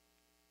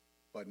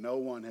But no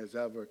one has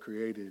ever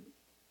created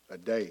a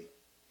day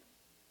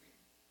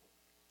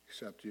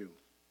except you.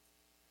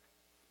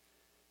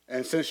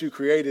 And since you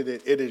created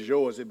it, it is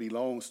yours. It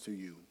belongs to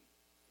you.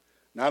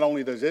 Not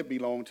only does it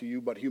belong to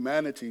you, but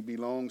humanity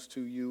belongs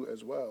to you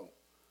as well.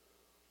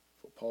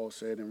 For Paul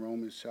said in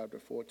Romans chapter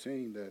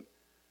 14 that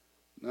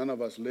none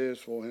of us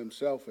lives for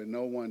himself and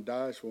no one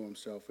dies for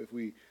himself. If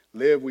we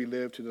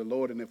live to the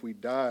Lord, and if we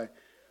die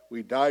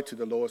to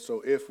the Lord.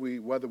 So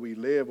whether we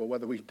live or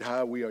whether we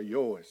die, we are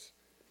yours.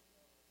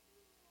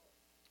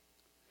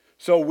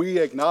 So we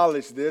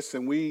acknowledge this,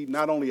 and we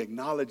not only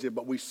acknowledge it,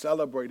 but we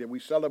celebrate it. We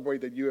celebrate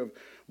that you have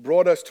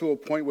brought us to a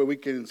point where we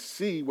can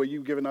see, where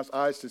you've given us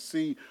eyes to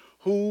see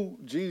who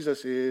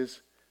Jesus is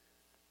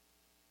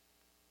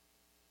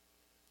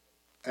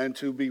and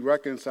to be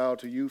reconciled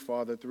to you,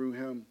 Father, through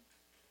him.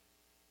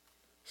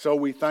 So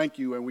we thank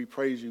you and we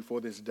praise you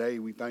for this day.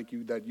 We thank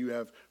you that you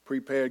have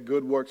prepared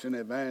good works in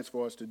advance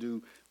for us to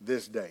do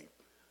this day.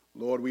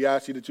 Lord, we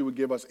ask you that you would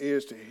give us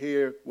ears to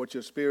hear what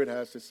your Spirit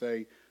has to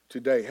say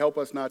today. Help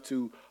us not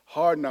to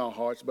harden our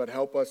hearts, but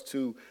help us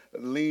to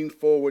lean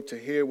forward to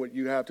hear what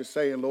you have to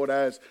say. And Lord,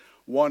 as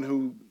one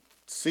who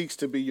seeks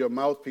to be your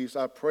mouthpiece,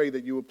 I pray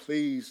that you would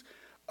please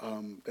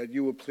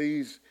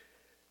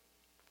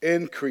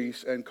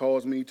increase and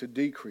cause me to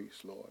decrease,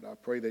 Lord. I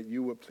pray that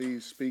you would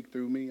please speak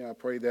through me. I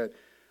pray that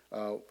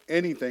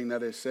anything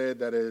that is said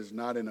that is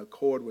not in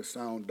accord with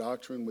sound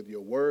doctrine, with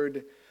your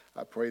word,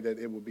 I pray that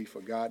it will be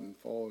forgotten,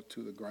 fall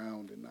to the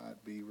ground, and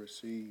not be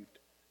received.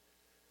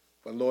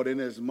 But Lord,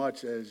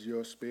 inasmuch as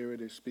your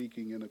Spirit is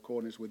speaking in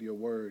accordance with your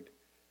word,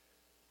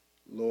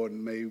 Lord,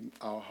 may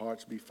our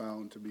hearts be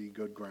found to be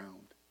good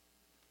ground.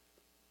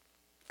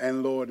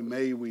 And Lord,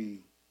 may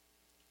we,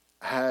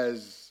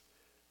 as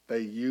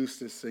they used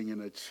to sing in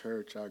a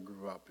church I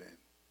grew up in,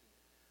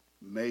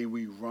 may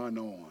we run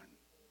on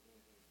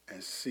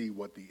and see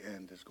what the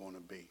end is going to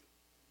be.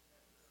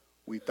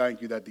 We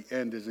thank you that the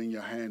end is in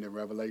your hand, and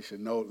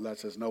Revelation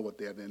lets us know what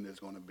that end is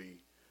going to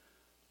be.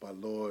 But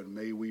Lord,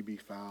 may we be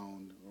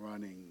found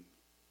running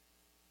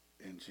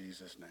in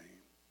Jesus' name.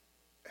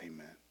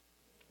 Amen.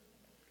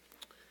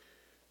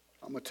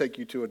 I'm going to take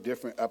you to a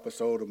different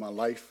episode of my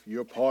life.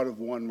 You're part of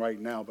one right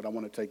now, but I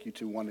want to take you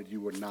to one that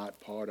you were not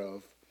part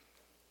of.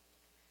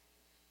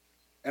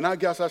 And I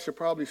guess I should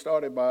probably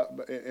start it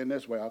in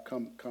this way. I'll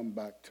come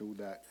back to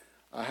that.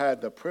 I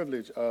had the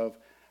privilege of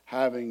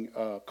having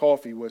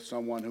coffee with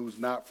someone who's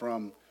not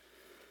from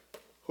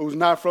the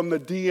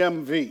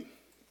DMV.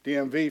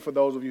 DMV, for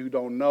those of you who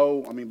don't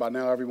know, I mean, by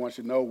now everyone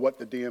should know what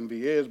the DMV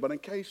is, but in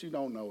case you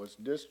don't know, it's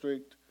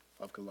District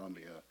of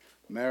Columbia,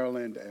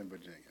 Maryland, and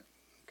Virginia.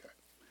 Okay.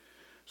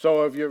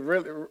 So if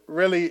you're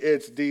really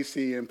it's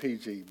DC and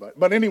PG,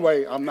 but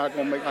anyway, I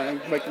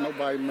ain't making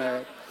nobody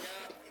mad.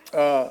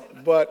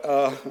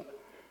 But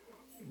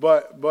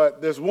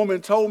this woman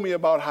told me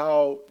about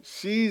how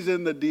she's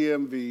in the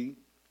DMV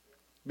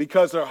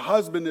because her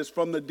husband is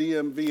from the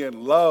DMV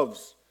and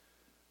loves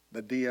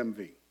the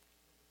DMV.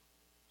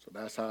 So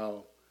that's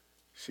how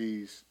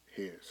she's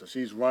here. So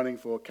she's running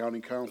for a county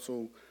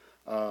council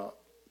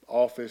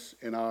office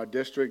in our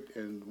district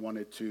and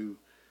wanted to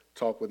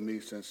talk with me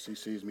since she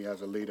sees me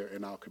as a leader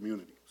in our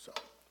community.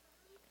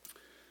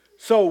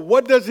 So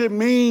what does it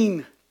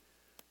mean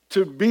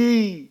to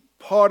be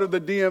part of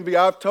the DMV?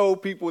 I've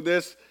told people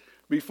this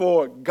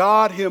before.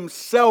 God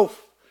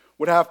himself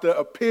would have to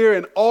appear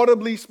and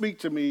audibly speak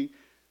to me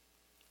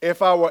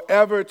if I were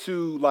ever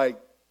to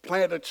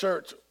plant a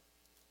church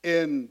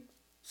in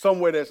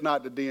somewhere that's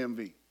not the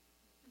DMV.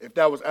 If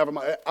that was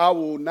ever I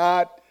will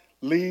not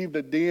leave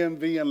the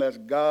DMV unless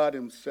God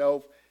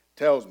himself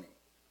tells me.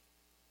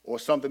 Or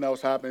something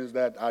else happens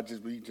that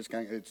we just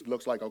can't, it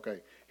looks like,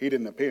 okay, he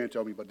didn't appear and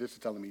tell me, but this is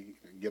telling me,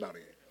 get out of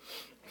here.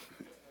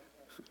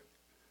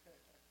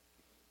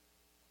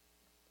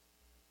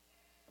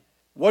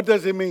 What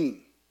does it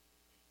mean?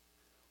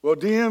 Well,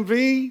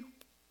 DMV,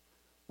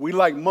 we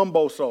like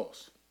mumbo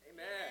sauce.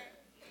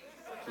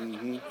 Amen.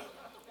 Mm-hmm.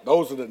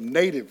 Those are the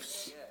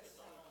natives.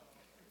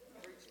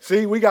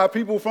 See, we got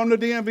people from the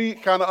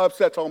DMV kind of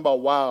upset talking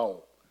about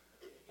wow.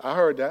 I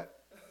heard that.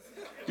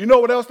 You know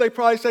what else they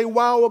probably say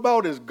wow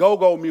about is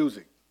go-go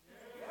music.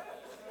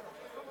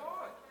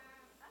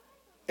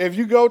 If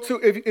you go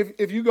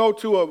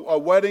to a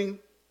wedding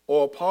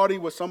or a party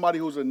with somebody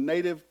who's a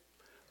native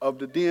of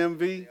the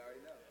DMV,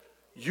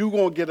 you're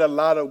going to get a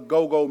lot of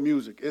go-go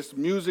music. It's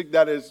music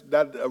that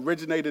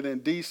originated in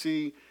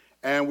D.C.,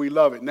 and we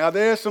love it. Now,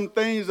 there's some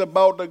things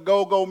about the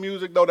go-go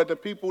music, though, that the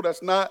people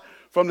that's not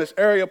from this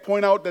area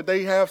point out that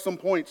they have some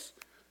points.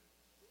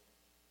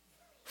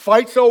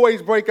 Fights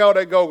always break out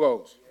at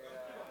go-go's.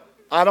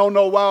 I don't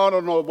know why. I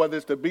don't know whether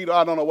it's the beat.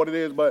 I don't know what it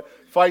is, but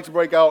fights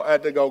break out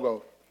at the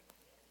go-go.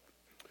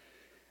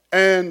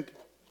 And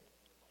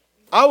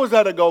I was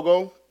at a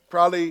go-go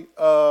probably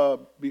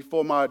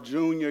before my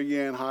junior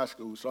year in high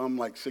school, so I'm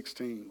like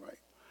 16, right?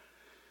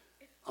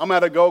 I'm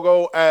at a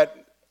go-go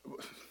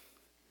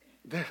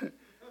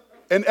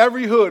in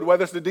every hood,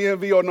 whether it's the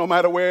DMV or no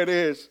matter where it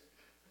is,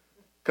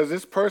 because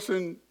this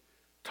person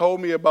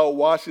told me about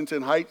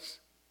Washington Heights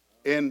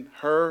in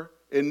her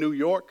in New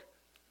York.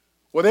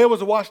 Well, there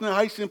was a Washington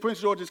Heights in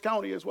Prince George's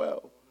County as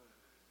well.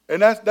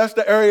 And that's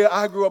the area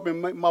I grew up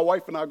in, my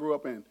wife and I grew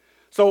up in.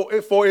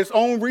 So for its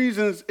own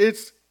reasons,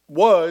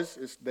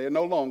 they're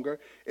no longer,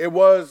 it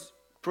was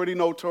pretty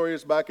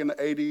notorious back in the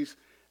 80s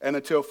and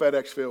until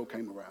FedEx Field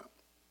came around.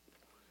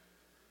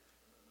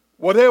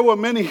 Well, there were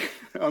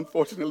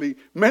unfortunately,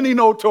 many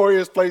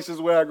notorious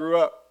places where I grew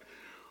up.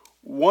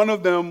 One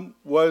of them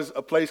was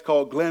a place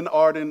called Glen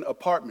Arden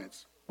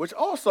Apartments, which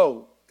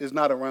also is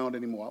not around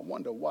anymore. I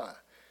wonder why.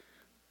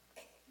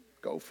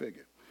 Go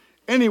figure.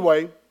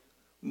 Anyway,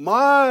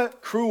 my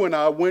crew and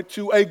I went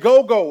to a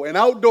go-go, an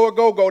outdoor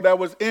go-go that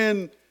was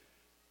in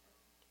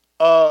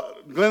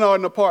Glen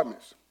Arden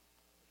Apartments.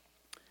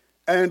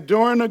 And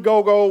during the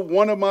go-go,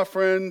 one of my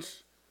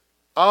friends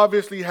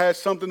obviously had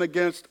something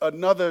against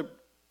another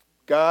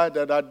guy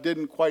that I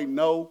didn't quite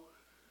know.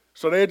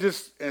 So they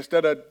just,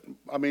 a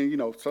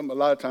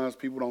lot of times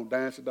people don't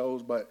dance at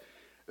those, but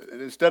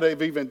instead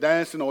of even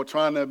dancing or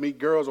trying to meet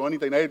girls or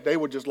anything, they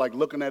were just like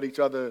looking at each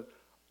other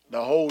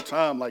the whole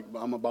time like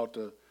I'm about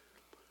to.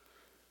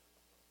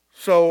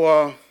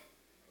 So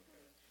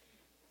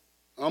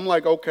I'm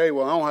like, okay,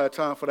 well, I don't have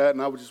time for that.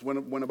 And I just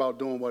went about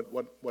doing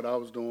what I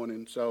was doing.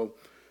 And so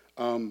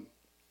the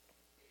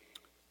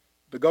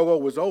go-go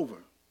was over.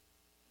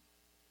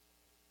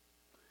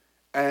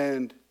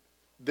 And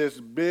this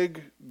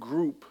big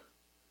group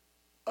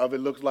of, it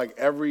looks like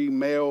every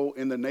male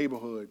in the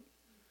neighborhood,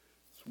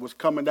 was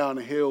coming down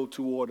the hill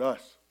toward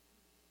us.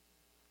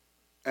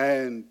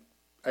 And,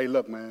 hey,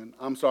 look, man,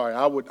 I'm sorry.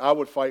 I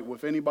would fight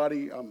with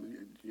anybody.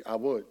 I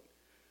would.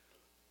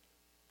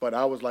 But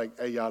I was like,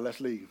 hey, y'all, let's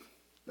leave.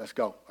 Let's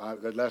go.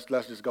 Let's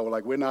just go.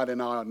 Like, we're not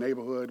in our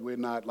neighborhood. We're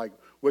not, like,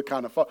 we're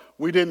kind of far.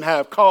 We didn't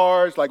have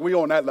cars. Like, we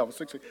on that level.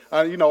 16.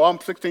 I'm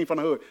 16 from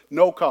the hood.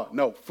 No car.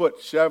 No. Foot.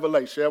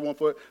 Chevrolet. Share one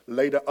foot.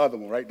 Lay the other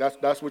one, right?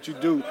 That's what you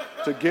do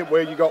to get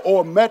where you go.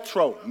 Or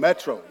Metro.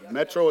 Metro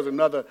is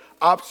another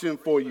option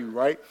for you,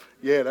 right?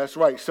 Yeah, that's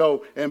right.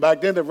 So, and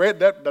back then,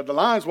 the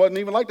lines wasn't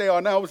even like they are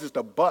now. It was just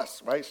a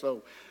bus, right?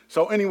 So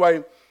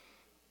anyway,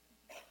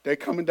 they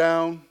coming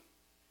down.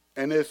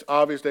 And it's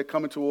obvious they're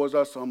coming towards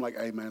us, so I'm like,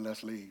 hey, man,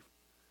 let's leave.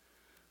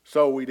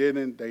 So they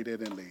didn't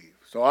leave.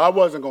 So I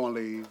wasn't going to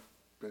leave.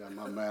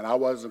 Man, I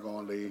wasn't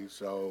going to leave.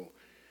 So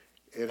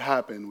it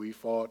happened. We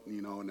fought,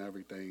 and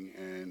everything.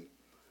 And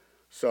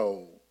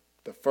so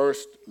the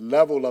first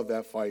level of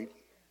that fight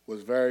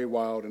was very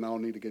wild, and I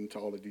don't need to get into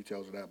all the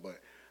details of that. But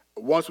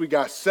once we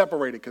got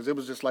separated, because it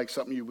was just like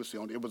something you would see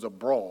it was a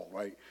brawl,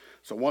 right?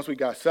 So once we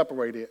got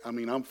separated,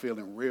 I'm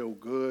feeling real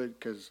good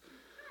because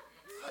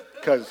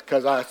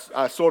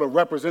I sort of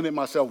represented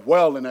myself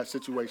well in that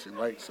situation,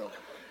 right? So,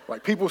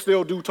 like, people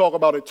still do talk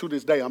about it to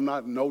this day. I'm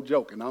not, no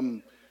joke.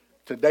 And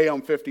today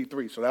I'm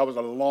 53, so that was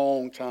a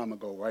long time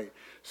ago, right?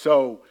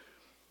 So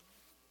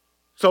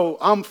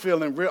I'm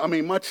feeling real.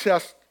 My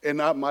chest, and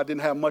I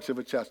didn't have much of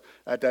a chest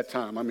at that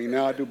time.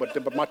 Now I do,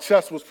 but my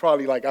chest was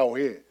probably like out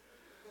here.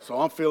 So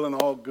I'm feeling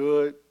all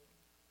good.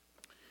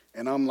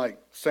 And I'm like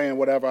saying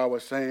whatever I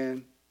was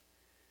saying.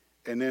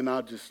 And then I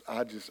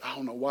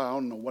don't know why, I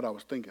don't know what I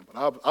was thinking,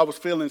 but I was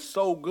feeling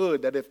so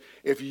good that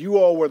if you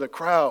all were the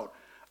crowd,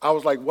 I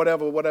was like,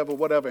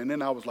 whatever, and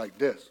then I was like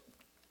this.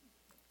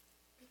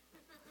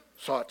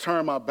 So I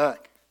turned my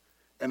back,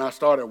 and I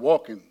started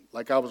walking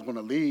like I was going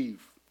to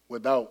leave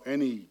without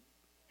any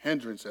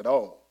hindrance at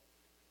all.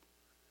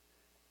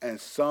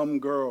 And some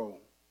girl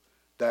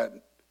that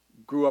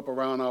grew up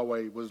around our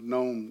way, was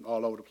known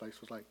all over the place,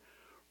 was like,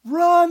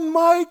 run,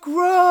 Mike,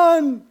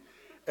 run!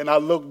 And I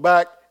looked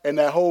back, and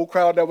that whole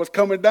crowd that was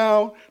coming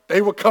down,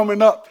 they were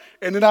coming up.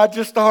 And then I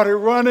just started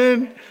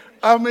running.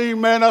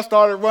 I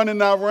started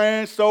running. I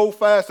ran so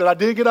fast that I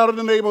did get out of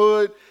the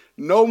neighborhood.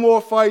 No more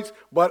fights,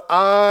 but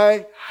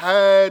I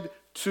had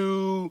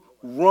to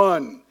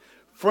run.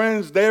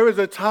 Friends, there is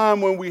a time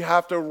when we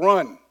have to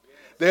run.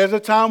 There's a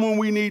time when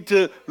we need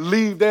to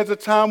leave. There's a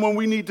time when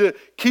we need to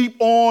keep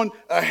on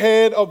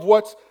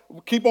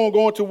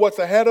going to what's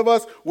ahead of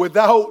us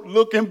without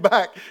looking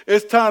back.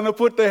 It's time to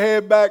put the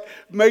head back,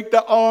 make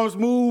the arms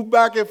move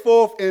back and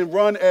forth, and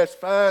run as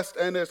fast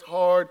and as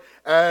hard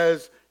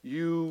as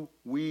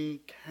we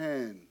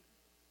can.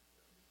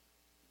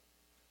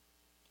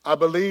 I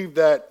believe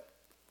that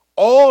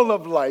all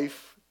of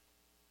life,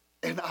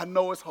 and I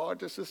know it's hard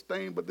to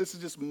sustain, but this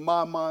is just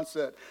my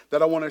mindset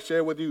that I want to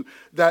share with you,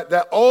 that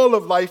all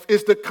of life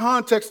is the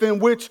context in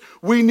which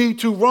we need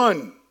to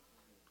run.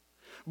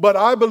 But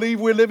I believe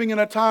we're living in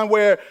a time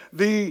where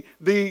the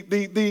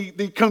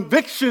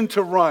conviction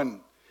to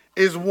run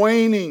is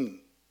waning,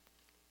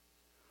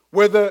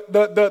 where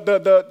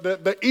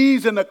the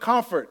ease and the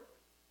comfort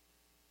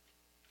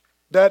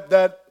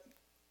that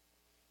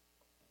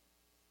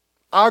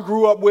I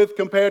grew up with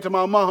compared to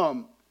my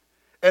mom,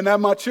 and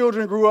that my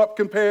children grew up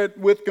compared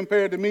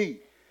to me,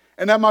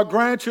 and that my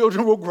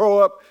grandchildren will grow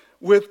up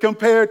with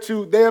compared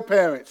to their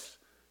parents,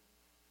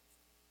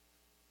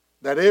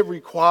 that it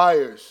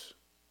requires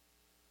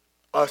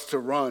us to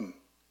run.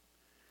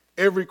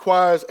 It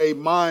requires a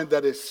mind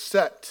that is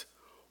set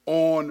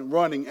on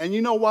running. And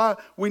you know why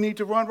we need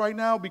to run right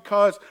now?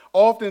 Because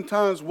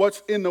oftentimes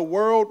what's in the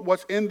world,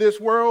 what's in this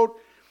world,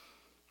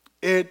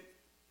 it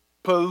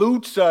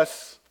pollutes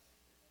us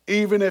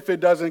even if it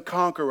doesn't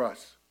conquer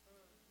us.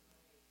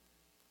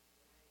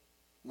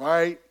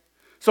 Right?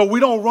 So we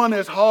don't run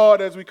as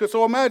hard as we could.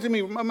 So imagine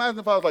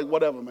if I was like,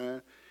 whatever,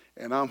 man.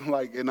 And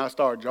and I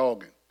start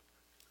jogging.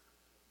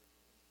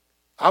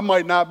 I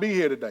might not be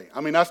here today.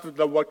 I mean, that's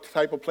what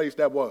type of place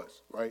that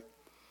was, right?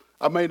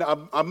 I may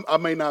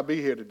not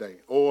be here today.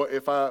 Or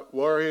if I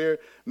were here,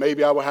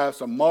 maybe I would have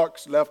some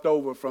marks left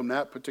over from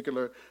that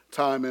particular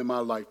time in my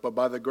life. But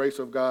by the grace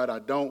of God, I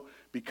don't,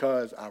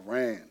 because I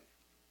ran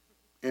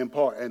in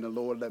part, and the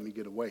Lord let me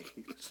get away.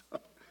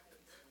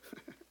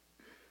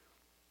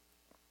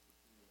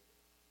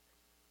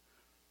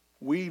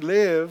 We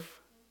live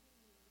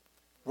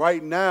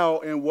right now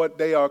in what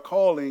they are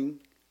calling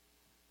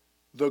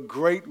the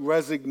Great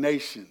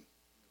Resignation.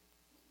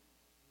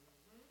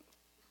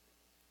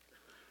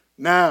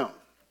 Now,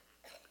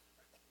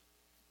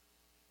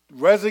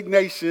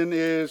 resignation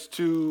is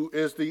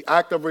the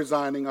act of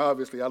resigning.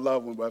 Obviously, I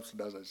love when Webster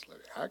does it. It's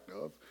like, act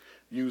of.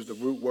 Use the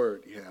root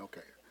word. Yeah,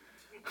 okay.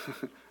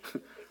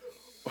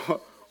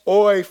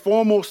 Or a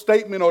formal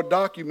statement or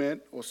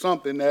document or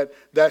something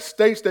that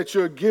states that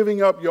you're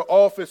giving up your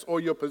office or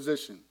your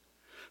position.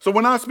 So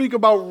when I speak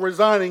about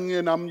resigning,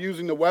 and I'm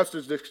using the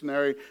Webster's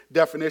Dictionary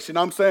definition,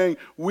 I'm saying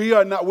we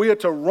are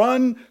to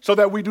run so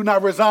that we do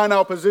not resign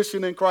our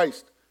position in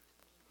Christ.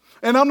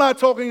 And I'm not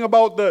talking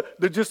about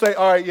the just say,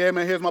 all right, yeah,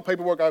 man, here's my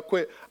paperwork, I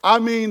quit. I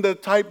mean the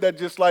type that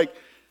just like,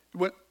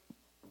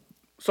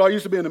 so I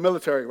used to be in the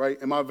military, right?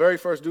 And my very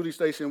first duty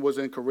station was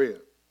in Korea.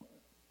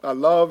 I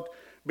loved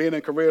being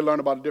in Korea, learn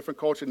about a different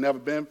culture, never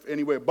been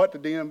anywhere but the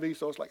DMV.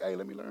 So it's like, hey,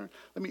 let me learn,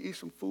 let me eat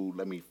some food,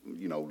 let me,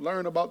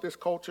 learn about this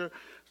culture.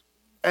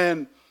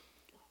 And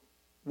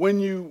when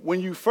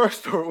you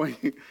first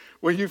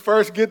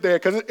get there,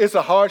 because it's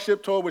a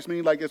hardship tour, which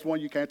means like it's one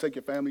you can't take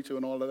your family to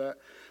and all of that.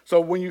 So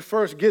when you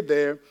first get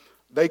there,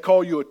 they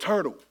call you a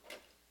turtle.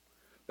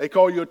 They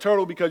call you a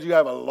turtle because you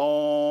have a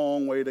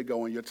long way to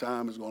go and your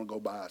time is going to go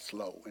by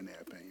slow, in their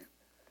opinion.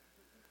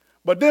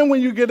 But then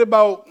when you get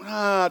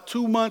about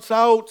 2 months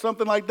out,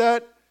 something like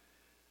that,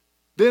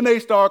 then they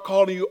start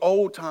calling you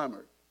old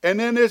timer. And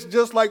then it's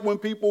just like when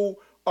people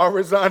are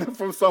resigning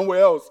from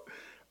somewhere else.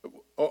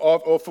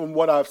 Or from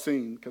what I've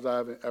seen, because I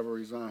haven't ever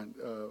resigned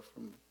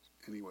from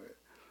anywhere.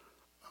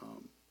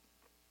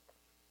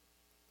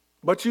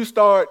 But you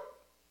start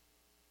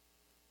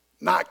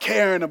not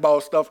caring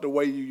about stuff the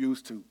way you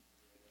used to.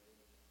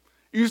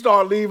 You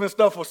start leaving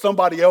stuff for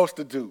somebody else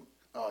to do.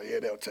 Oh, yeah,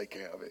 they'll take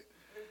care of it.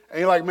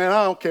 And you're like, man,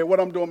 I don't care what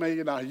I'm doing,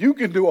 man. You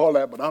can do all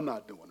that, but I'm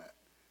not doing that.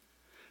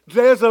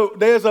 There's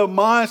a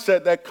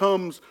mindset that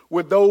comes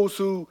with those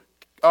who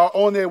are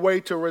on their way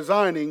to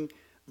resigning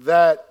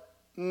that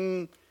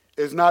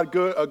is not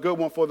a good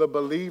one for the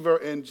believer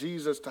in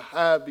Jesus to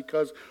have,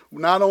 because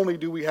not only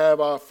do we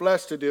have our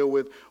flesh to deal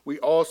with, we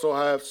also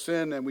have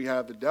sin and we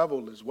have the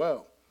devil as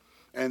well.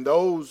 And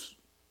those,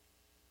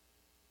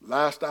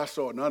 last I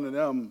saw, none of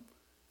them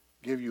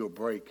give you a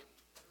break.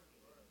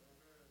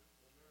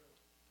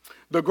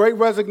 The Great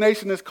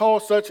Resignation is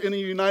called such in the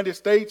United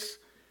States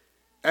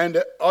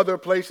and other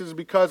places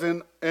because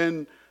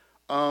in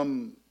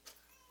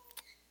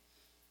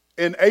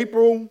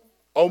April,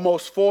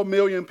 almost 4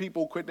 million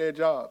people quit their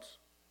jobs.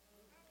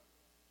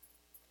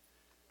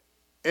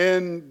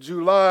 In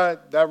July,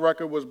 that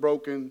record was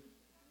broken.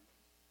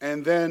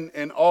 And then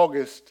in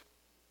August,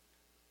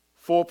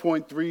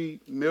 4.3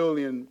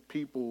 million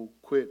people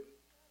quit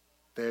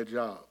their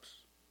jobs.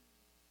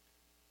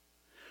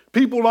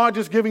 People aren't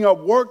just giving up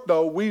work,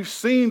 though. We've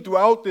seen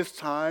throughout this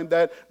time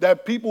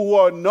that people who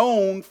are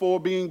known for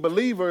being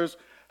believers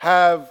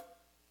have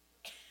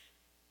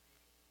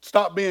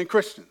stopped being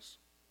Christians.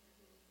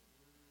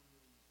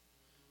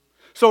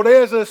 So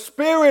there's a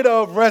spirit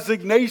of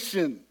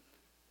resignation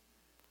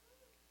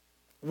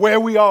where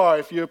we are,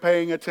 if you're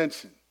paying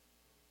attention.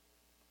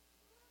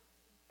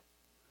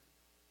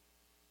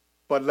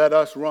 But let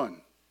us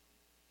run.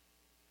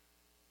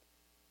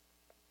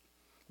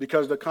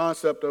 Because the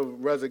concept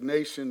of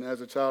resignation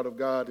as a child of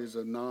God is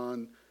a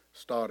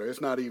non-starter. It's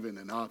not even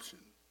an option.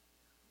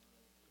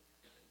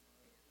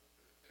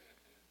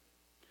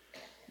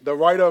 The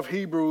writer of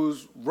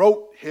Hebrews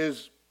wrote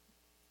his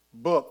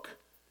book,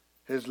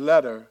 his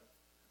letter,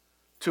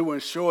 to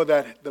ensure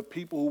that the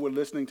people who were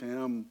listening to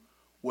him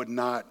would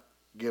not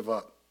give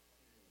up.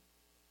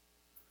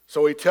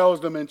 So he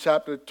tells them in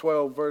chapter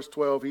 12, verse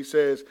 12, he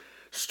says,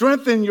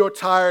 strengthen your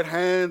tired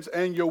hands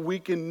and your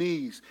weakened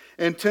knees.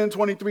 In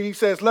 10:23, he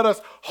says, let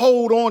us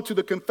hold on to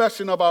the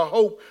confession of our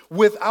hope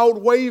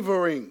without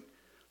wavering.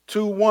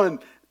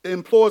 2:1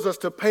 implores us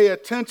to pay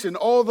attention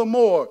all the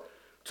more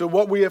to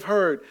what we have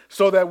heard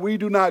so that we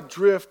do not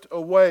drift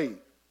away.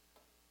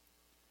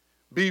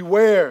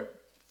 Beware,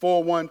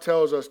 4:1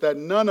 tells us, that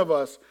none of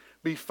us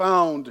be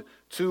found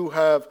to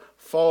have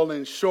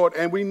fallen short.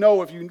 And we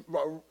know,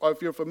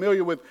 if you're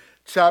familiar with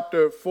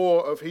chapter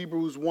 4 of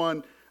Hebrews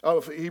 1,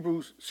 of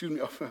Hebrews,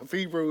 of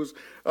Hebrews,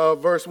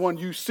 verse 1,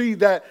 you see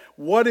that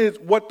what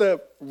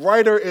the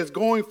writer is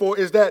going for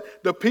is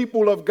that the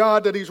people of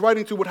God that he's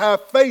writing to would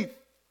have faith.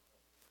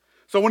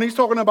 So when he's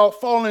talking about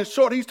falling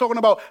short, he's talking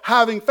about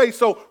having faith.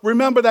 So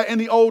remember that in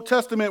the Old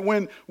Testament,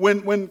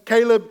 when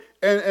Caleb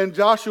and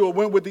Joshua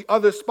went with the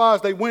other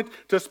spies, they went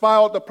to spy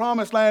out the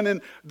promised land,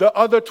 and the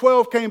other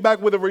 12 came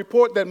back with a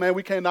report that, man,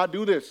 we cannot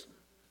do this.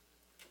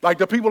 Like,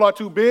 the people are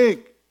too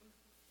big.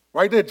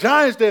 Right? They're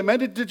giants there, man.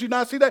 Did you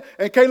not see that?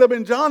 And Caleb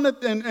and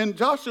Jonathan and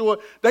Joshua,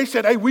 they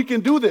said, hey, we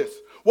can do this.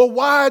 Well,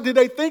 why did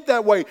they think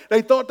that way?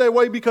 They thought that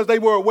way because they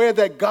were aware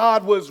that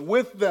God was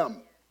with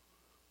them.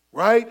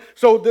 Right?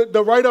 So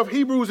the writer of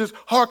Hebrews is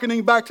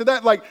hearkening back to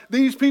that. Like,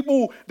 these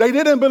people, they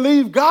didn't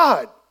believe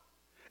God.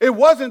 It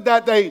wasn't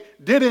that they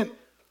didn't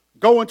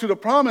go into the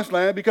promised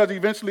land, because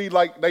eventually,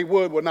 like, they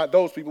would, well, not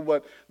those people,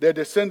 but their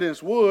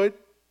descendants would.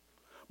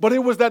 But it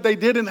was that they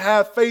didn't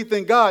have faith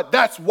in God.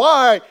 That's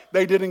why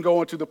they didn't go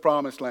into the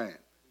promised land.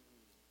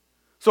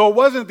 So it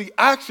wasn't the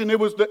action, it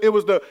was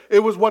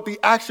what the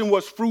action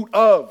was fruit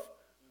of.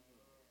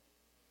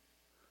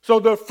 So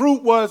the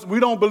fruit was, we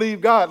don't believe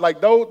God.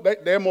 Like, those,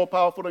 they're more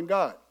powerful than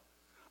God.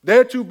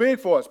 They're too big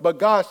for us. But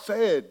God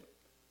said,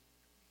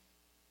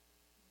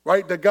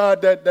 right, the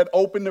God that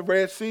opened the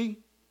Red Sea,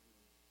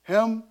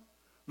 him,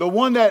 the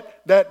one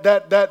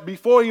that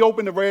before he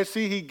opened the Red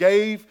Sea,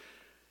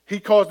 he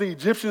caused the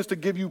Egyptians to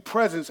give you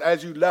presents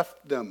as you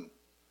left them,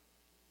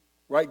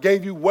 right?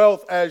 Gave you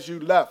wealth as you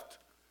left.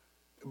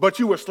 But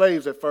you were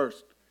slaves at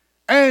first,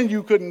 and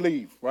you couldn't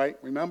leave, right?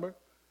 Remember?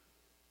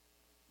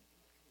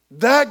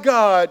 That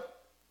God,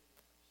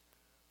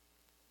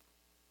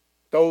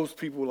 those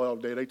people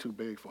out there, they too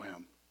big for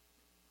him.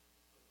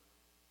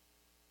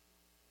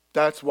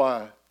 That's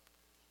why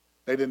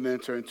they didn't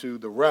enter into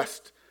the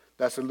rest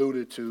that's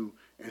alluded to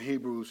in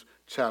Hebrews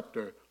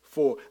chapter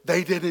 4.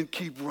 They didn't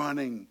keep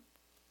running.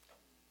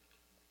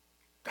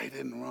 They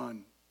didn't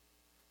run.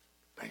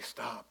 They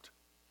stopped.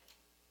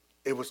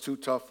 It was too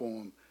tough for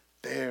them.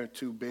 They're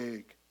too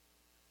big.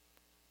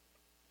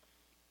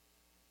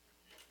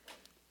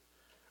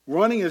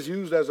 Running is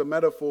used as a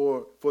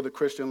metaphor for the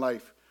Christian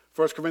life.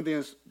 1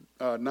 Corinthians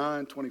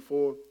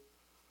 9:24.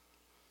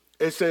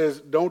 It says,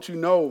 don't you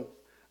know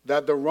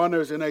that the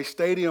runners in a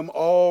stadium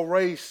all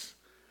race,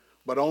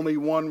 but only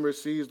one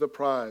receives the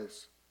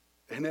prize?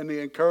 And then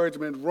the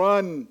encouragement,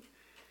 run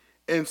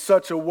in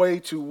such a way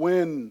to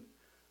win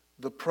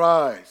the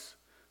prize.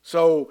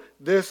 So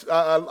this,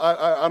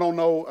 I don't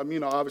know,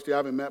 obviously I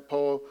haven't met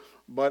Paul,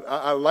 but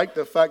I like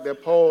the fact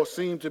that Paul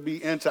seemed to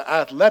be into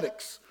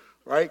athletics,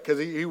 right? Because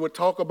he would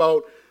talk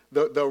about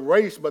the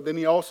race, but then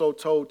he also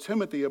told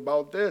Timothy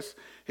about this.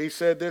 He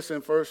said this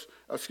in 2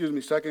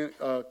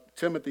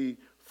 Timothy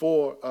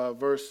 4,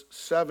 verse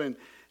 7.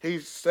 He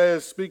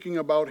says, speaking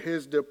about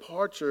his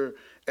departure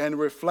and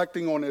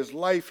reflecting on his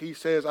life, he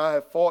says, I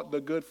have fought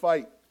the good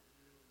fight.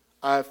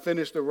 I have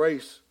finished the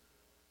race.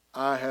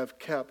 I have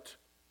kept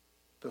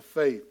the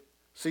faith.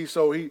 See,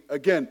 so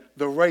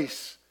the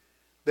race,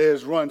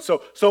 there's run.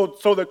 So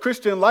the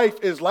Christian life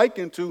is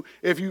likened to,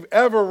 if you've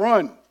ever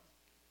run,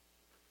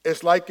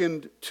 it's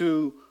likened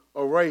to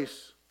a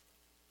race.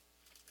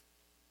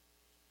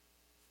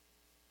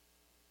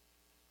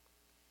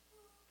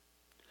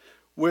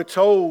 We're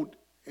told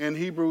in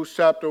Hebrews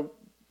chapter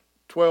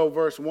 12,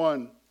 verse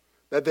 1,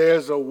 that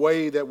there's a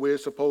way that we're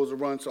supposed to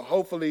run. So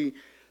hopefully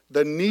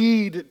the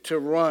need to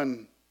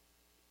run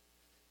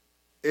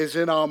is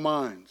in our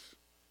minds.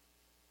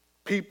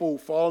 People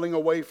falling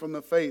away from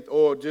the faith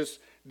or just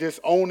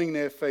disowning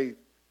their faith.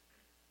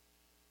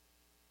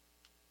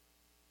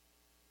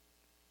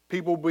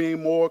 People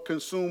being more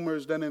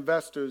consumers than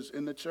investors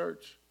in the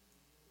church.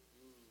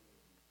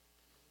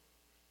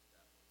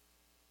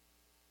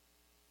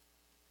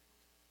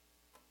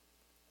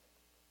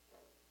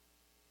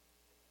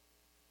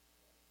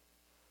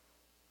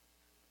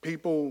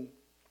 People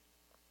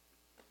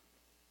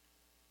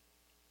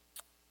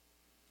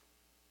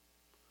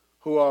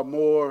who are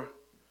more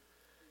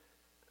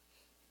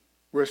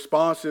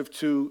responsive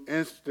to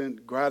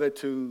instant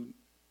gratitude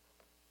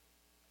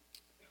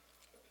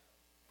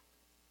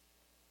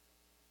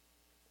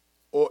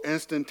or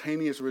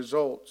instantaneous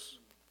results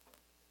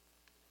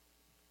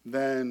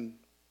than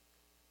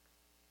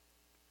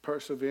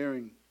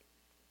persevering.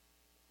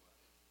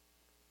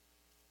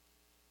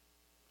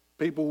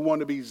 People who want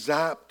to be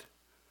zapped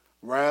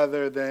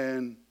rather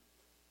than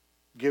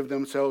give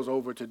themselves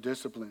over to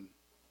discipline.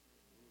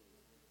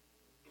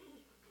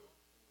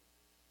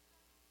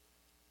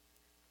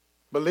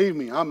 Believe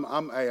me, I'm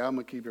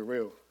gonna keep it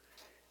real.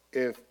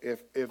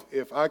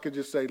 If I could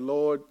just say,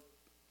 Lord,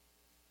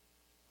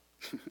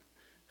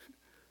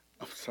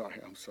 I'm sorry,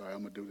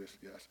 I'm gonna do this,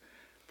 yes.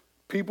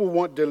 People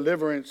want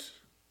deliverance,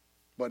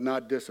 but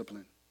not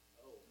discipline.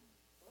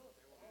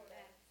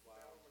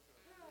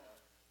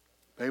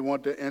 They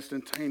want the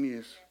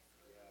instantaneous.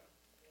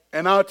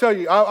 And I'll tell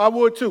you, I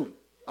would too.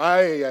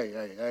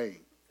 I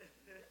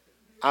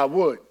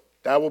would.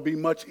 That would be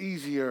much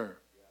easier.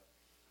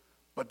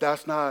 But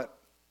that's not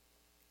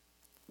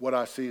what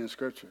I see in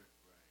Scripture.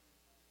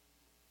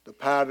 The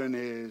pattern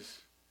is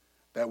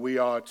that we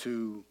are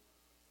to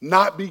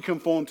not be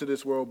conformed to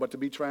this world, but to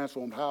be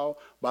transformed. How?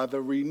 By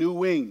the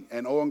renewing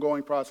and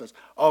ongoing process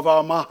of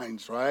our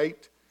minds,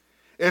 right?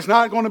 It's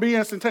not going to be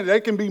instantaneous. There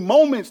can be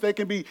moments, there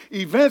can be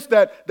events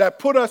that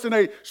put us in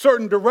a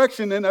certain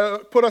direction and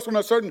put us on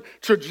a certain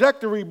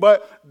trajectory,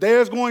 but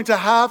there's going to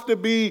have to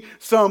be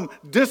some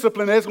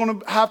discipline. There's going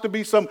to have to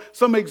be some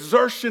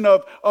exertion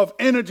of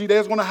energy.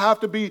 There's going to have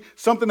to be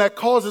something that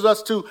causes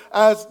us to,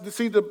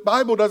 the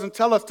Bible doesn't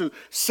tell us to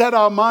set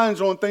our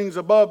minds on things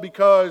above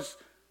because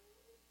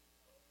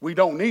we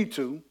don't need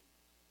to,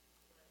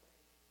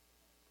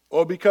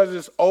 or because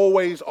it's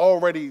always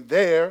already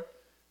there.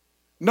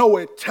 No,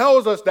 it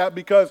tells us that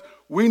because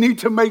we need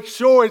to make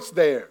sure it's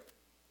there.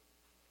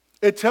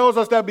 It tells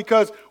us that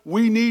because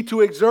we need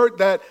to exert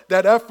that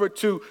effort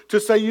to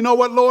say, you know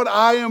what, Lord,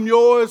 I am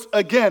yours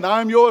again. I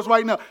am yours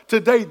right now.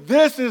 Today,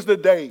 this is the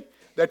day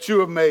that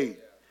you have made.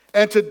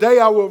 And today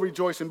I will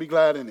rejoice and be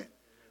glad in it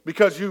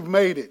because you've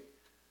made it.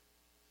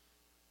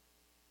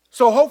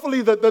 So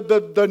hopefully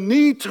the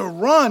need to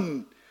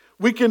run,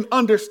 we can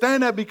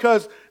understand that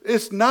because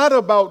it's not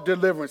about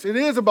deliverance. It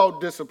is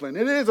about discipline.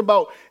 It is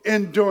about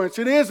endurance.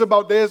 It is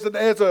about there's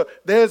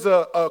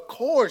a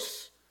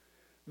course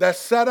that's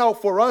set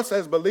out for us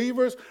as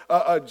believers,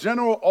 a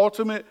general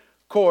ultimate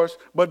course,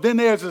 but then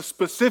there's a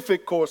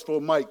specific course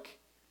for Mike.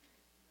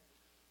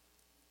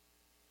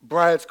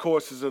 Brad's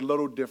course is a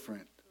little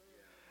different.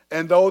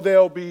 And though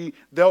there'll be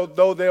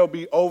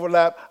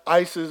overlap,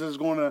 Isis is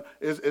going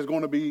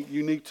to be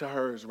unique to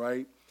hers,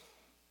 right?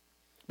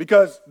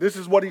 Because this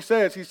is what he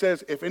says. He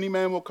says, if any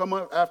man will come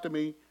up after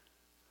me,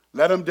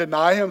 let him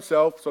deny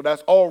himself. So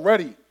that's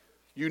already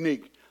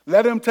unique.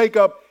 Let him take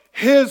up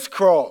his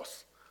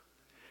cross.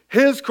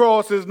 His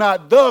cross is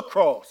not the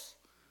cross.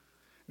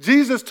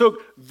 Jesus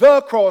took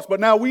the cross, but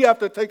now we have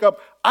to take up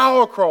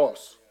our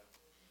cross.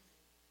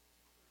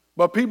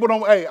 But people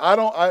don't,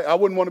 I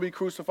wouldn't want to be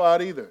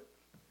crucified either.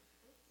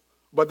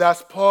 But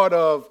that's part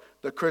of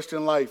the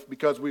Christian life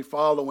because we're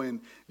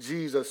following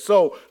Jesus.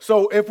 So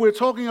if we're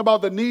talking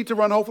about the need to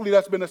run, hopefully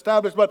that's been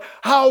established. But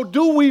how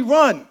do we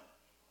run?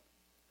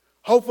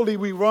 Hopefully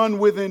we run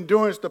with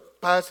endurance. The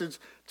passage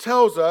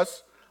tells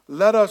us,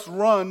 let us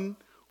run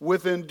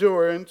with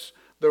endurance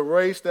the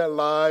race that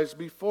lies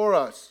before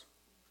us.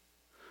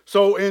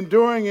 So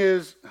enduring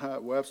is,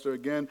 Webster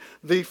again,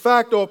 the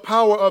fact or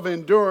power of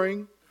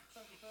enduring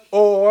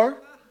or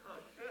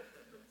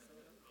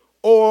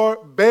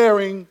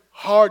bearing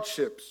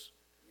hardships.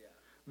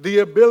 The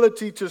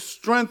ability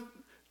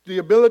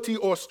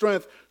or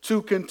strength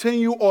to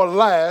continue or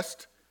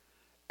last,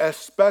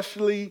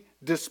 especially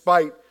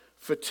despite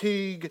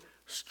fatigue,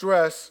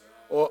 stress,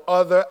 or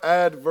other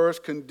adverse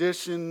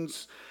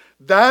conditions.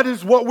 That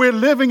is what we're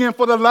living in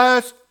for the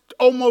last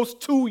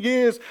almost 2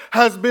 years,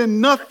 has been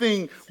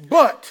nothing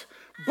but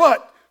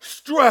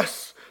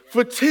stress,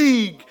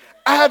 fatigue,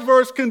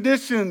 adverse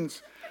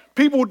conditions.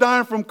 People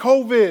dying from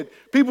COVID,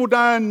 people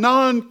dying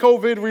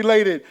non-COVID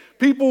related,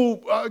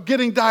 people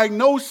getting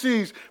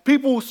diagnoses,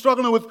 people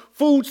struggling with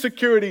food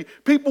security,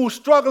 people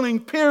struggling,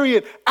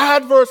 period,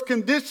 adverse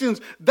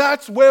conditions.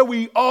 That's where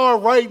we are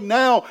right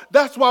now.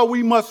 That's why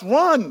we must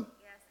run.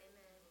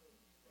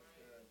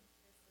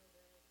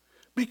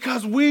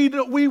 Because we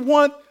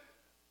want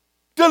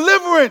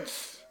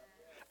deliverance,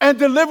 and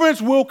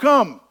deliverance will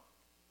come.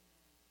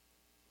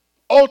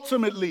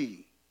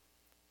 Ultimately,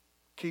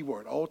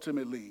 keyword,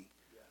 ultimately.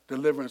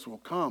 Deliverance will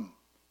come.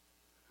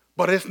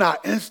 But it's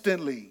not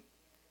instantly.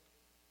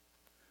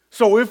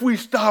 So if we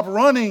stop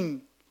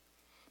running,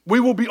 we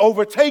will be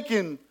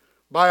overtaken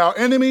by our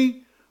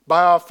enemy,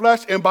 by our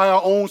flesh, and by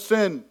our own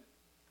sin.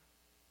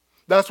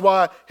 That's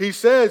why he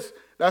says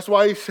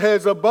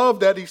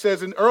above that, he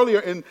says earlier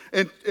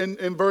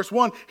in verse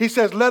 1, he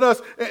says, let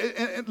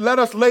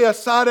us lay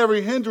aside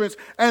every hindrance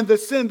and the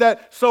sin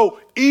that so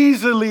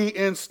easily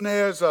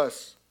ensnares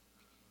us.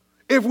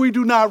 If we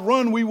do not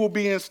run, we will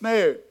be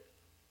ensnared.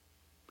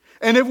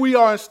 And if we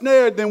are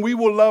ensnared, then we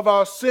will love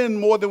our sin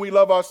more than we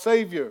love our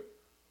Savior.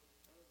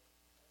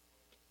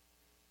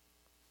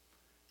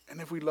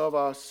 And if we love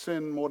our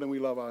sin more than we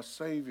love our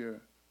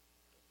Savior,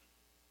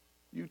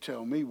 you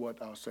tell me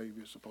what our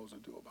Savior is supposed to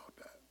do about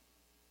that.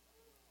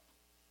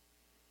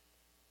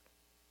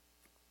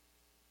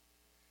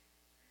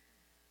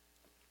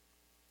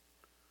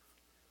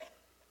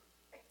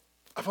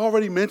 I've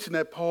already mentioned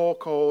that Paul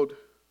called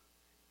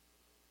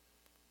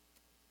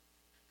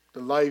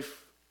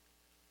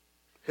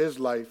his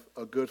life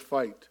a good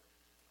fight.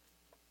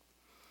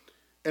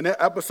 In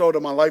that episode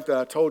of my life that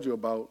I told you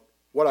about,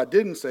 what I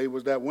didn't say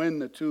was that when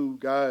the two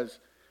guys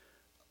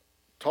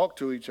talked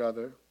to each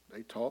other,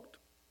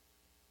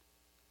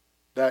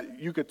 that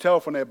you could tell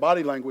from their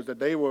body language that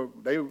they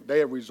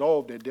had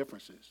resolved their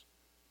differences.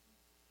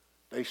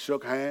 They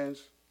shook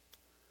hands,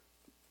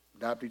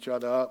 dapped each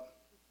other up.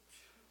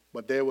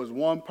 But there was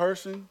one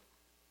person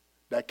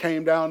that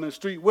came down the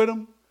street with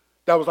them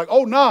that was like,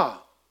 oh, nah,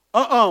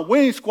 we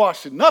ain't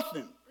squashing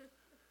nothing.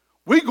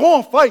 We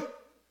gonna fight.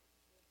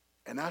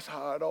 And that's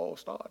how it all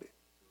started.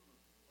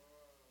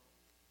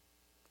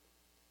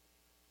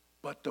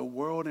 But the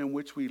world in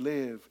which we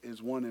live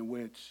is one in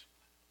which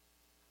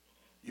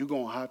you're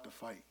going to have to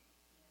fight.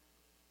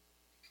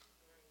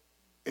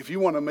 If you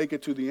want to make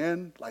it to the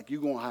end, like,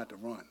 you're going to have to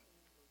run.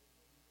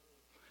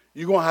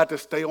 You're going to have to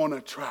stay on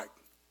the track.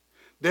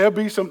 There'll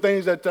be some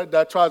things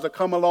that tries to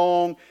come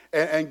along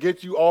and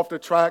get you off the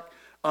track.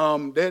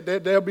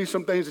 There'll be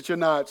some things that you're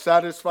not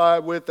satisfied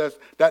with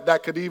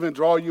that could even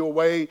draw you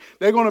away.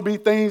 There are going to be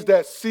things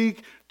that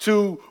seek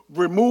to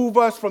remove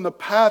us from the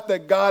path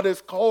that God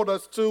has called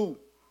us to.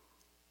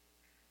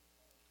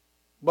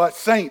 But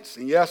saints,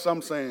 and yes,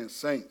 I'm saying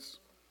saints,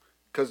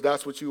 because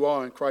that's what you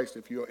are in Christ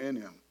if you're in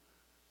him,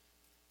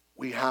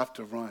 we have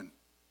to run.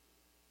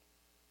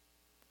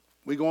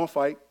 We're going to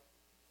fight.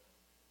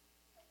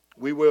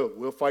 We will.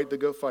 We'll fight the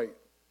good fight.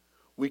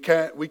 We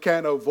can't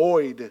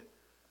avoid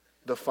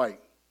the fight,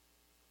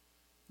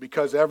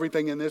 because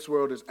everything in this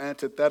world is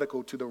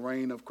antithetical to the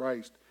reign of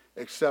Christ,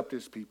 except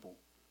his people.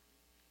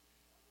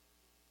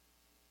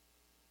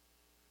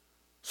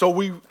 So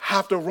we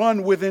have to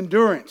run with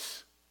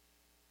endurance.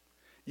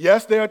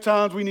 Yes, there are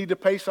times we need to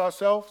pace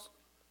ourselves.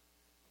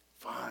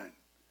 Fine.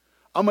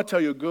 I'm going to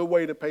tell you a good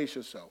way to pace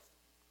yourself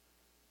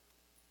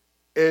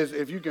is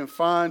if you can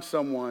find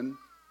someone,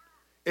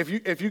 if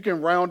you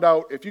can round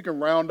out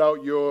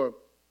your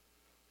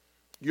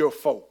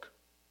folk.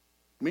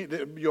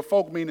 Your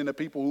folk meaning the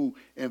people who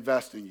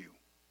invest in you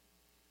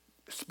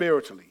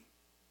spiritually.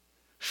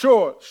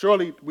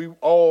 Surely we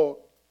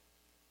all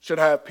should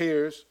have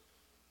peers,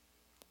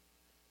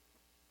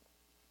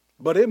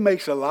 but it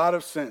makes a lot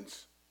of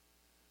sense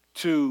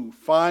to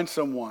find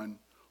someone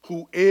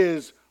who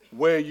is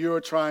where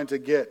you're trying to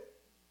get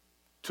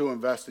to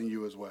invest in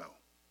you as well.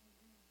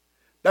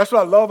 That's what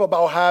I love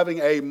about having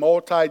a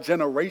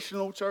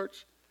multi-generational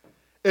church,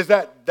 is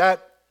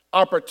that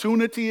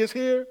opportunity is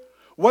here.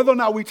 Whether or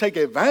not we take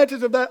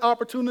advantage of that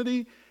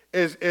opportunity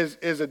is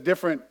a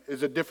different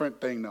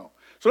thing, though.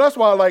 So that's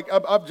why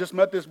I've just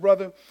met this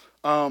brother.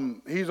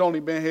 He's only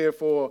been here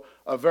for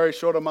a very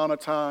short amount of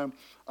time.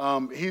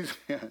 He's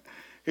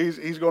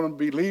going to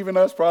be leaving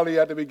us probably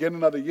at the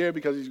beginning of the year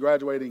because he's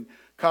graduating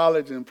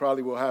college and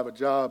probably will have a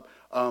job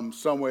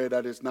somewhere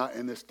that is not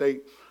in this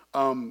state.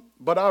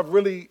 But I've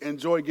really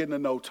enjoyed getting to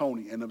know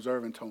Tony and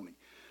observing Tony.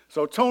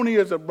 So Tony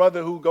is a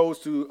brother who goes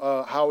to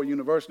Howard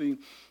University,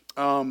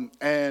 and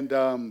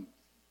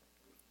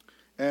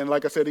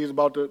like I said, he's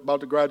about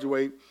to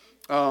graduate.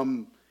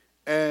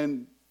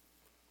 And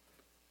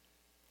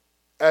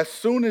as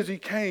soon as he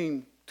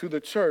came to the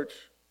church,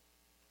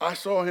 I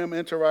saw him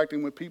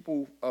interacting with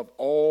people of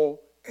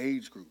all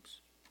age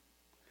groups.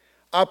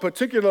 I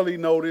particularly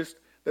noticed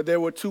that there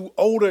were two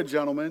older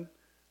gentlemen,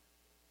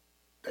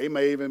 they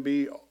may even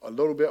be a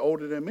little bit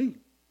older than me,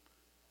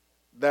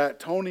 that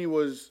Tony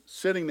was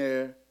sitting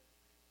there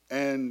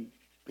and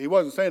he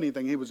wasn't saying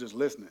anything, he was just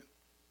listening.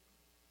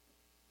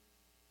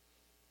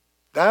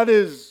 That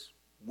is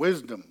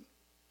wisdom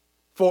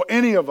for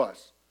any of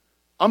us.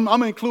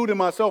 I'm including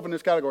myself in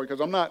this category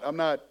because I'm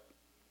not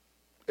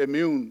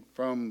immune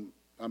from,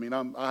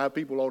 I have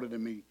people older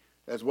than me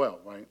as well,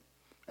 right?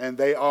 And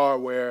they are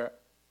where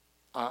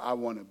I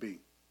want to be.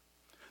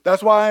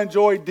 That's why I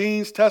enjoy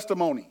Dean's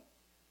testimony.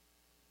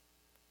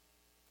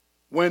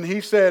 When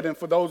he said, and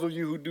for those of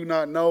you who do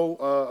not know,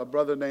 a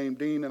brother named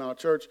Dean in our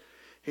church,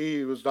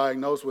 he was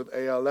diagnosed with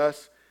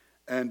ALS,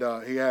 and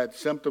he had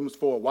symptoms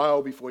for a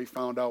while before he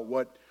found out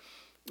what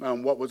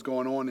was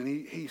going on.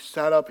 And he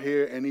sat up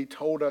here and he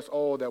told us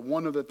all that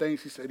one of the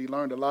things he said he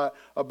learned a lot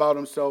about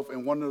himself,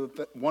 and one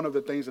of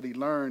the things that he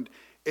learned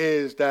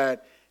is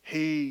that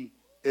he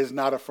is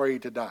not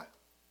afraid to die.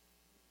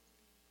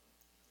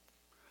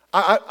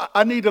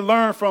 I need to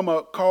learn from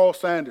a Carl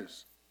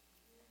Sanders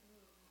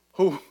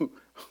who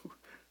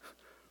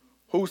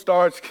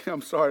starts,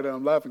 I'm sorry that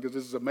I'm laughing because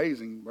this is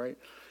amazing, right?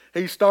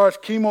 He starts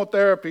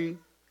chemotherapy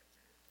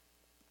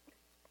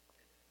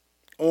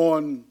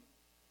on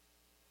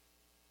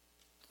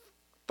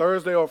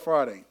Thursday or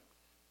Friday.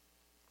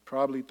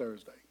 Probably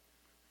Thursday.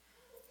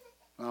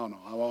 I don't know.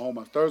 I won't hold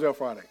my Thursday or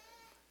Friday.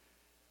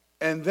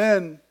 And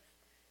then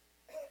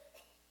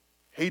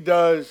he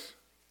does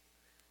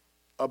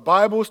a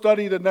Bible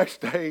study the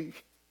next day.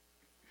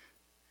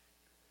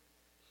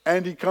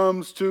 And he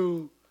comes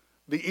to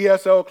the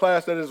ESL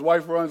class that his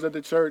wife runs at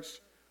the church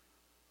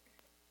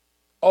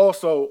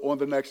also on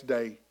the next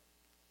day.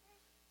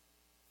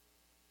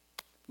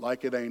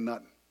 Like it ain't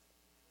nothing.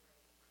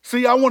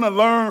 See, I want to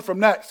learn from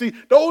that. See,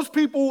 those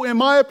people, in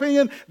my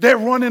opinion, they're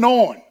running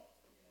on.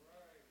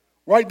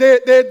 Right?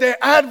 They're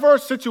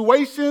adverse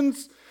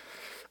situations.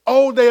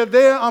 Oh, they're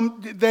there.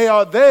 They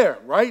are there,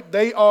 right?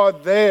 They are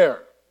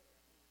there.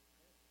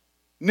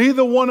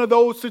 Neither one of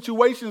those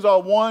situations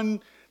are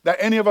one that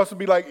any of us would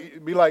be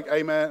like,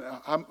 hey, man,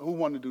 who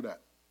wanted to do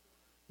that?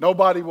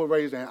 Nobody will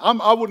raise their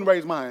hand. I wouldn't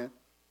raise my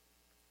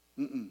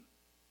hand.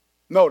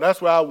 No,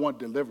 that's where I want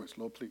deliverance,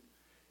 Lord, please.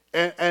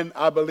 And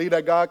I believe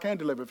that God can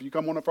deliver. If you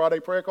come on a Friday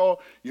prayer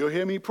call, you'll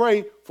hear me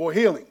pray for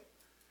healing.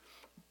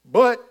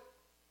 But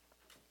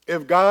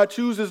if God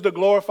chooses to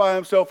glorify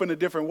himself in a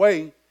different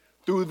way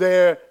through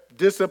their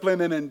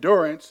discipline and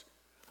endurance,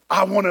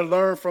 I want to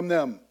learn from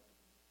them.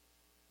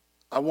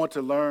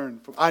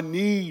 I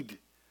need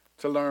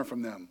to learn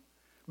from them.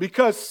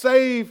 Because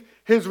save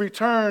his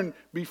return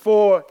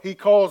before he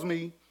calls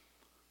me,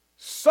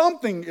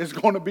 something is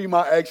going to be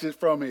my exit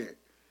from here.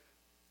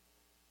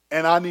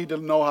 And I need to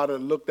know how to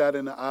look that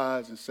in the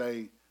eyes and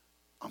say,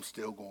 I'm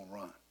still going to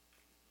run.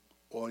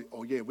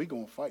 Or yeah, we're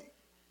going to fight.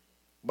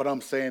 But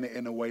I'm saying it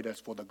in a way that's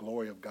for the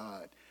glory of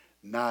God,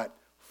 not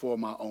for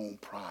my own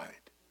pride.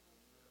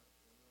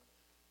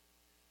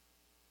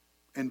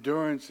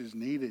 Endurance is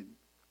needed.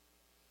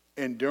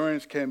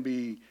 Endurance can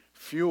be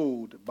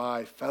fueled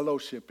by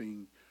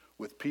fellowshipping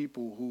with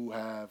people who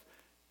have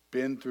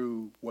been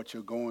through what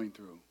you're going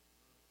through,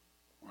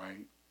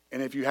 right?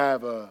 And if you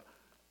have a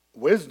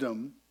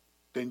wisdom,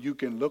 then you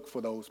can look for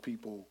those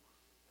people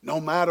no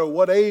matter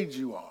what age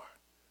you are.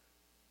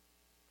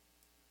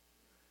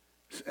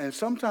 And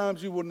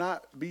sometimes you will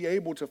not be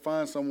able to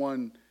find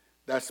someone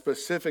that's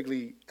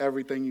specifically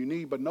everything you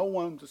need, but no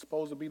one's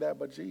supposed to be that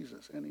but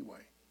Jesus anyway.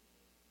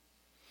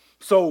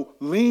 So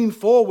lean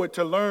forward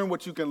to learn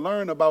what you can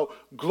learn about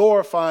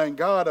glorifying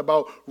God,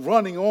 about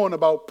running on,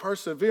 about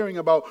persevering,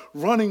 about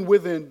running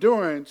with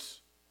endurance,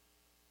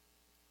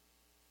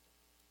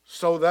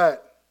 so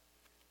that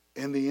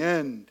in the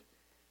end,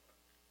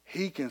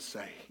 he can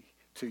say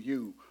to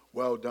you,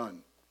 well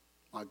done,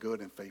 my good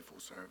and faithful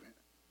servant.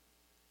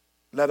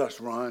 Let us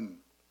run.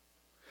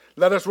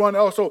 Let us run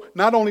also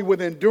not only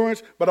with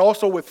endurance, but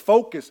also with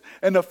focus.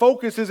 And the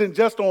focus isn't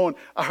just on,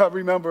 I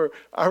remember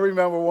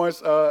once,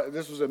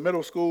 this was in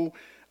middle school,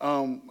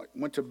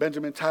 went to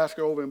Benjamin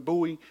Tasker over in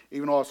Bowie,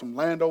 even though I was from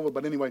Landover.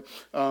 But anyway,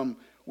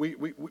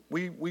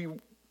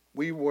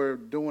 we were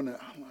doing,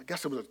 I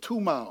guess it was a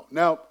 2-mile.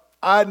 Now,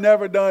 I'd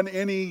never done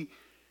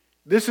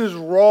this is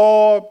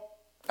raw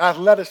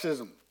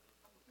athleticism.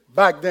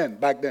 Back then,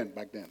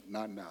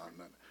 not now,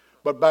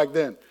 but back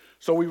then.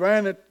 So we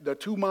ran the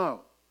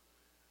 2-mile.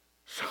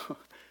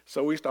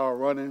 So we started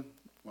running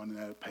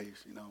at a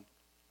pace,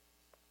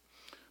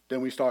 Then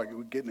we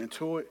started getting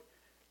into it.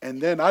 And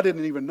then I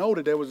didn't even know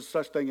that there was a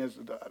such thing as,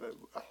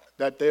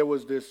 that there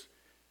was this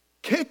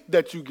kick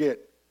that you get.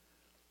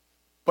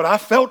 But I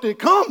felt it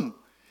come.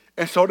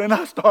 And so then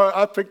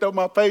I picked up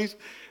my pace.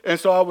 And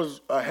so I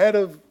was ahead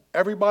of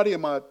everybody,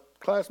 and my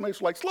classmates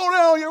were like, slow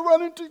down, you're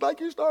running like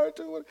you started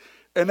to.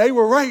 And they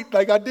were right,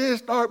 like I did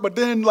start, but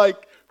then like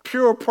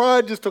pure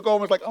pride just took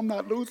over. It's like, I'm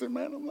not losing,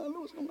 man, I'm not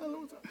losing.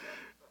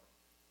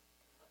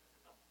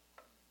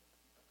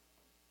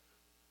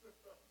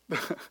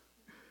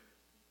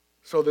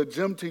 So the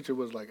gym teacher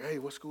was like, hey,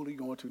 what school are you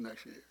going to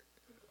next year?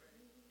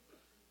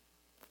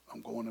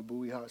 I'm going to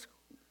Bowie High School.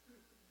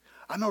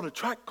 I know the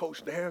track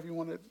coach there if you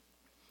want to.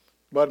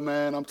 But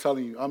man, I'm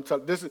telling you,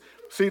 this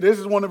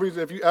is one of the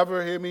reasons, if you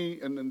ever hear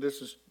me, and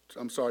this is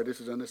on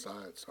this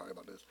side, sorry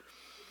about this.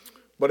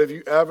 But if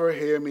you ever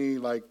hear me,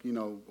 like,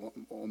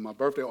 on my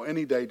birthday or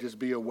any day, just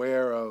be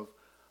aware of,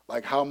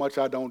 like, how much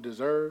I don't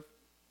deserve.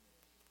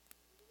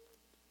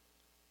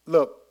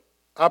 Look,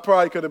 I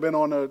probably could have been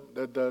on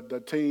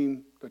the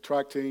team, the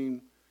track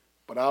team,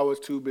 but I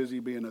was too busy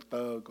being a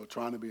thug or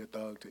trying to be a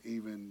thug to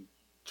even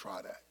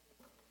try that.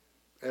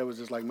 It was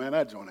just like, man,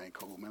 that joint ain't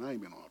cool, man. I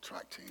ain't been on a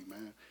track team,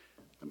 man.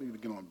 Let me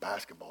get on a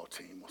basketball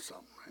team or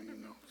something,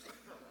 man,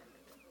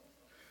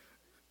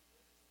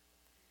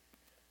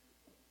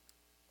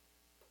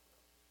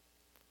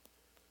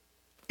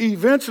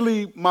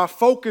 Eventually, my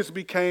focus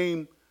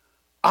became,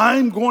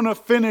 I'm going to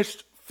finish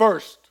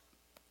first.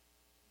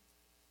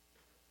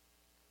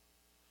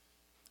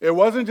 It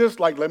wasn't just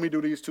like, let me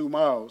do these 2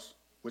 miles,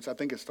 which I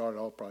think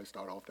probably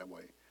started off that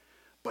way.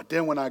 But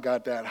then when I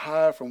got that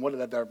high from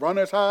that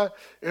runner's high,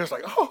 it was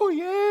like, oh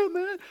yeah,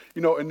 man.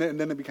 And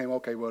then it became,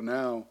 okay, well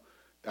now,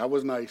 that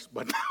was nice,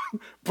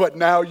 but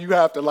now you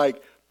have to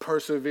like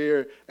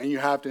persevere and you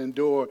have to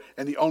endure.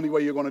 And the only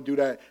way you're going to do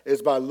that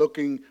is by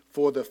looking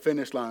for the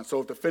finish line. So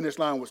if the finish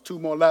line was 2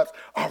 more laps,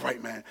 all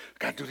right, man,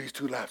 got to do these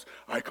 2 laps.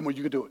 All right, come on,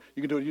 you can do it.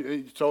 You can do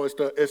it. So it's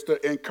the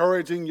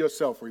encouraging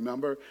yourself,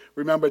 remember?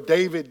 Remember,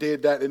 David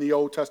did that in the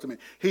Old Testament.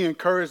 He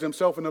encouraged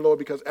himself in the Lord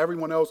because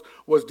everyone else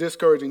was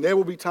discouraging. There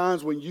will be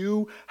times when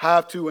you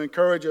have to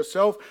encourage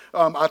yourself.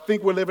 I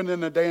think we're living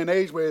in a day and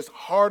age where it's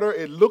harder.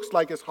 It looks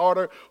like it's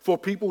harder for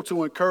people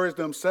to encourage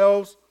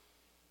themselves.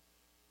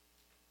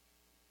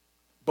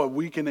 But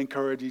we can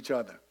encourage each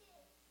other.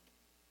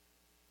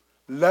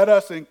 Let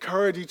us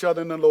encourage each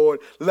other in the Lord.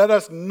 Let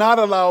us not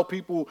allow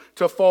people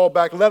to fall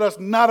back. Let us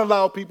not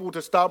allow people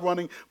to stop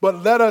running.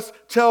 But let us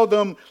tell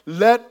them,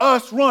 let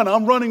us run.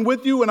 I'm running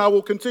with you and I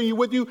will continue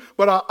with you.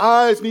 But our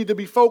eyes need to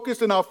be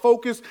focused and our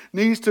focus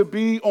needs to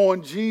be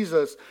on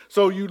Jesus.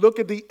 So you look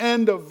at the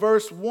end of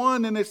verse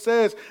 1 and it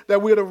says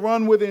that we're to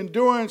run with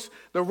endurance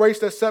the race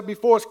that's set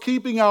before us,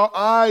 keeping our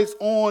eyes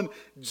on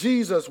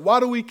Jesus. Why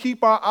do we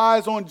keep our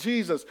eyes on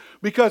Jesus?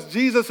 Because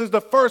Jesus is the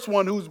first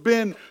one who's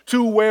been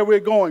to where we're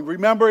going.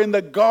 Remember in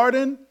the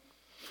garden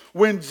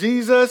when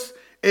Jesus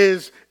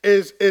has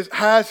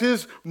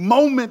his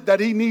moment that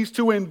he needs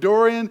to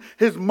endure in,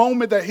 his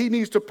moment that he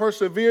needs to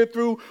persevere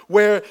through,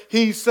 where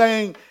he's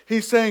saying,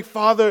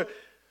 Father,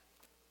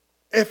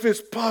 if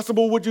it's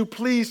possible, would you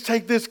please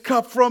take this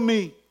cup from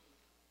me?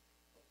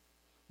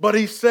 But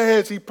he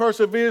says, he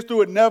perseveres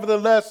through it.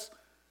 Nevertheless,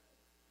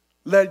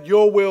 let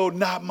your will,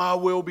 not my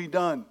will, be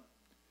done.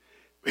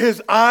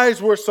 His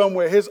eyes were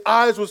somewhere. His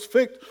eyes was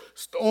fixed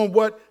on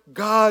what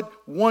God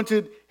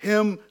wanted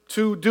him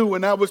to do,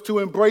 and that was to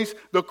embrace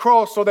the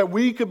cross so that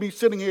we could be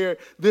sitting here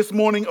this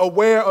morning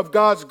aware of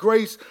God's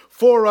grace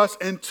for us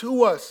and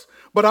to us.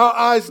 But our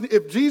eyes,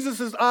 if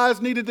Jesus'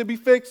 eyes needed to be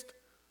fixed,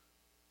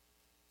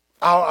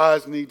 our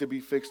eyes need to be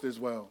fixed as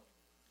well.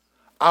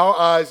 Our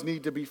eyes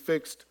need to be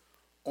fixed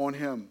on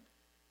him.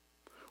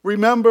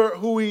 Remember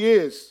who he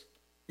is.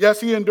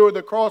 Yes, he endured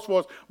the cross for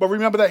us, but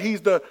remember that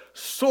he's the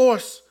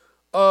source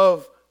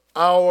of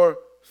our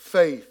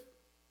faith.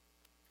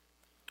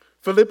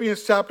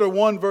 Philippians chapter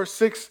 1 verse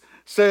 6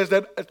 says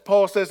that,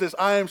 Paul says this,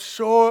 I am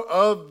sure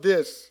of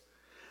this,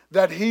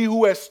 that he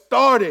who has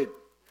started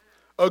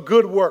a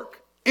good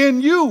work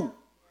in you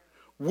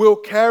will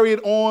carry it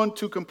on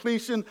to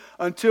completion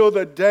until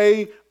the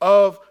day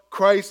of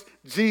Christ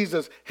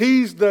Jesus.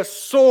 He's the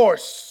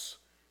source.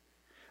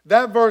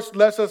 That verse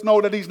lets us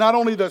know that he's not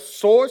only the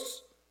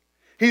source,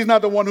 he's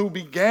not the one who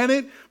began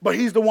it, but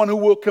he's the one who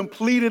will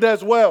complete it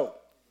as well.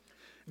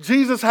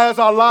 Jesus has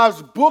our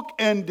lives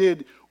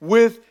bookended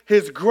with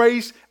his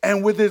grace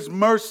and with his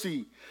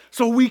mercy.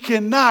 So we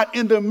cannot,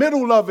 in the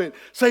middle of it,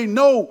 say,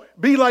 no,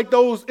 be like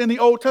those in the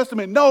Old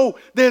Testament. No,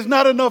 there's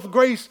not enough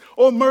grace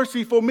or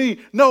mercy for me.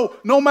 No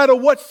matter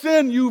what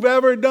sin you've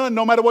ever done,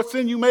 no matter what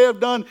sin you may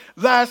have done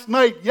last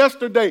night,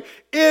 yesterday,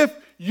 if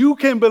you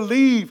can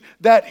believe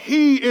that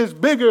he is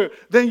bigger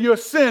than your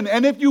sin,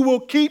 and if you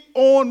will keep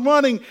on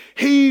running,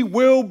 he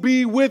will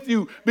be with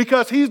you,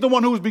 because he's the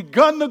one who's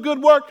begun the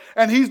good work,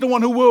 and he's the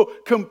one who will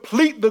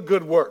complete the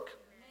good work.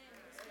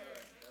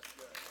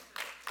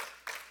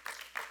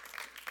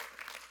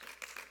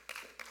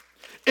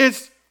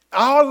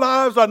 Our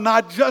lives are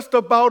not just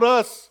about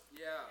us.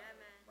 Yeah,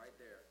 right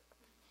there.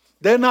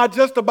 They're not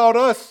just about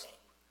us.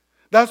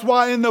 That's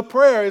why in the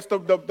prayer, it's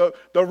the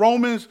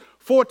Romans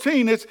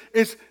 14,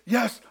 it's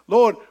yes,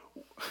 Lord,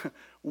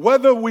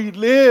 whether we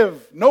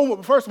live,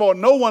 first of all,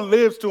 no one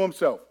lives to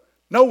himself.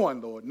 No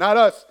one, Lord, not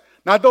us,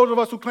 not those of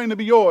us who claim to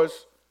be yours.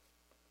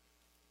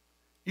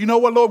 You know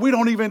what, Lord, we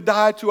don't even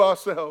die to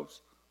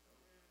ourselves.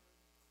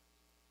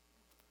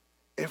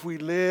 If we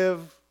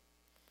live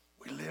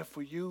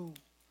for you.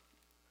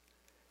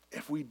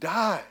 If we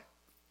die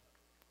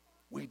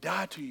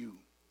to you.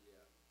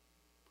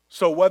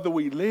 So whether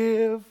we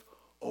live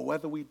or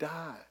whether we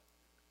die,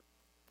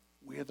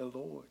 we're the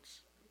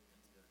Lord's.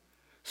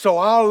 So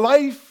our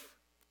life,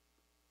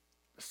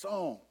 the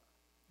song,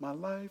 my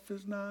life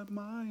is not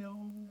my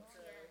own.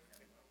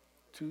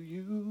 To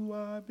you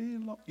I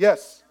belong.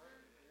 Yes,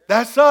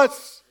 that's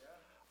us.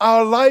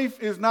 Our life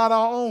is not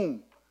our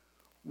own.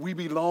 We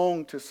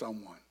belong to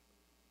someone.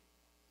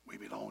 We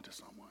belong to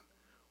someone.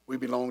 We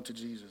belong to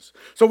Jesus.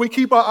 So we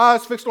keep our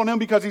eyes fixed on him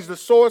because he's the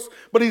source,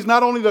 but he's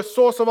not only the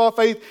source of our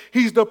faith,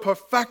 he's the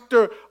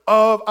perfecter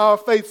of our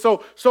faith.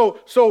 So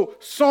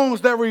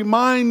songs that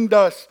remind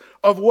us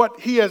of what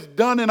he has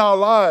done in our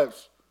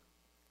lives,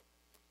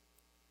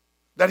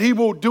 that he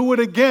will do it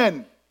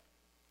again.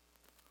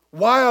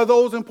 Why are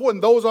those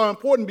important? Those are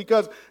important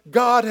because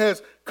God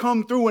has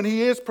come through and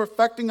he is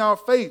perfecting our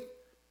faith.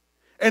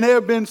 And there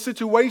have been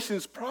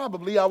situations,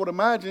 probably, I would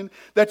imagine,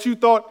 that you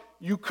thought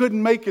you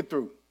couldn't make it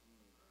through.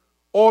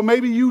 Or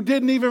maybe you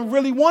didn't even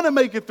really want to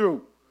make it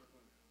through.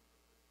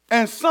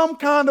 And some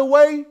kind of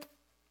way,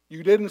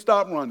 you didn't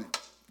stop running.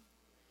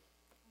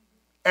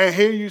 And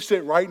here you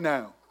sit right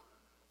now,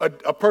 a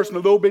person a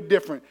little bit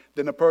different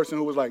than the person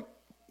who was like,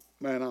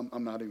 man,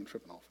 I'm not even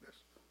tripping off of this.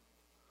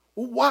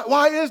 Well,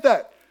 why is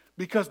that?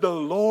 Because the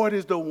Lord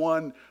is the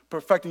one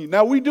perfecting you.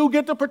 Now, we do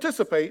get to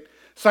participate.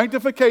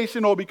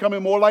 Sanctification, or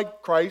becoming more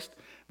like Christ,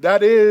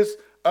 that is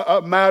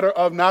a matter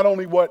of not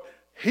only what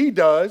he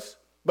does,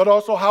 but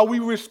also how we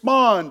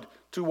respond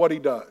to what he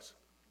does.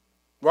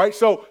 Right?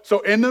 So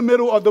in the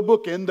middle of the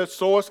bookend, the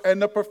source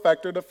and the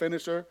perfecter, the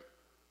finisher,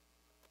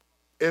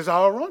 is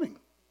our running.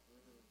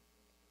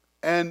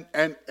 And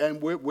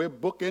we're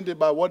bookended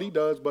by what he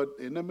does, but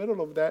in the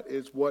middle of that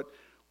is what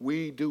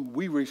we do.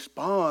 We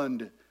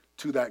respond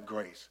to that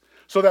grace.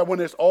 So that when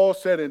it's all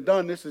said and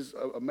done, this is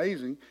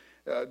amazing.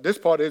 This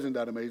part isn't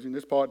that amazing.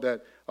 This part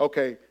that,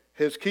 okay,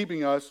 his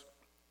keeping us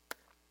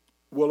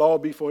will all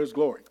be for his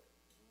glory.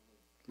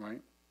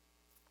 Right?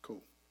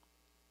 Cool.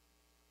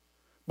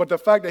 But the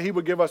fact that he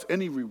would give us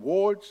any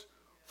rewards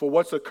for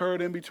what's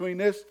occurred in between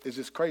this is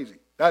just crazy.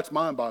 That's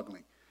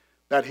mind-boggling.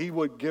 That he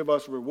would give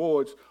us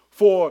rewards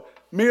for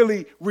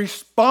merely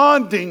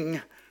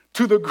responding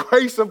to the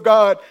grace of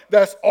God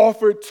that's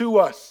offered to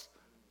us.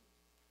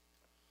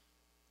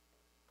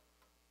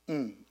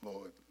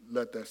 Lord,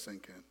 let that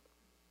sink in.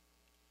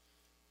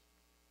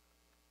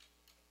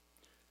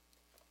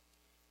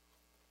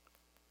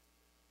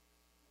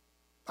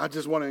 I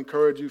just want to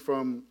encourage you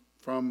from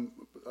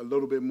a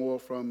little bit more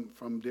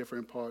from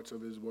different parts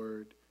of his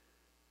word.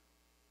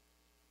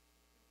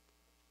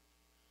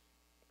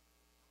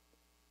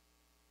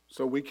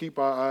 So we keep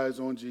our eyes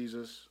on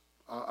Jesus.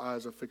 our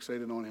eyes are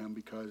fixated on him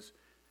because,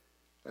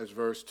 as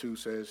verse 2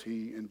 says,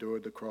 he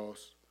endured the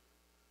cross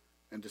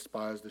and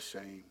despised the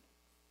shame.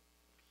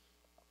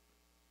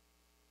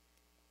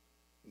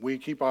 We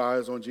keep our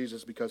eyes on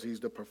Jesus because he's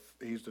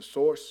the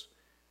source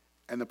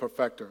and the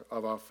perfecter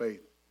of our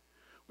faith.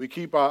 We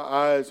keep our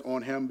eyes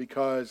on him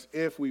because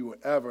if we would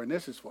ever, and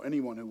this is for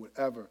anyone who would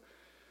ever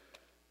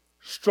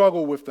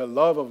struggle with the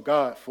love of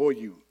God for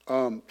you,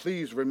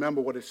 please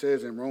remember what it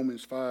says in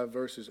Romans 5,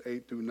 verses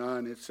 8 through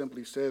 9. It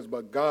simply says,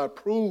 but God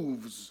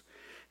proves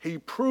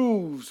his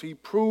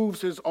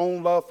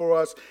own love for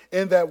us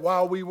in that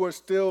while we were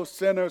still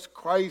sinners,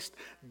 Christ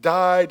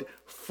died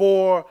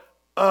for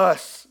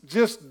us.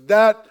 Just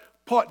that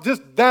part,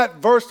 just that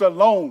verse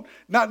alone.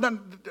 Not the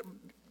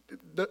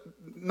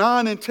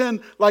 9 and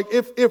 10, like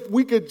if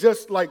we could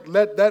just like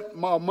let that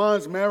our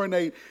minds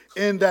marinate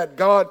in that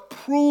God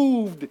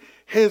proved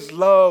his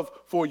love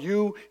for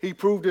you. He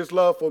proved his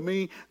love for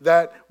me,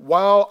 that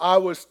while I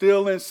was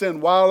still in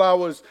sin, while I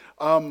was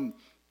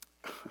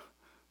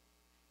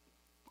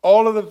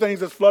all of the things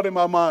that's flooding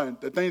my mind,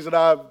 the things that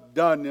I've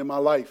done in my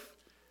life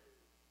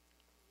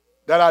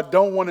that I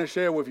don't want to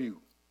share with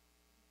you,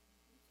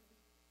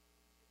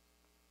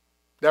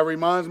 that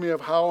reminds me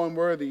of how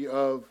unworthy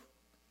of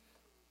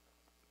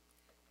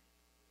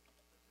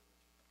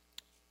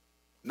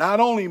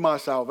not only my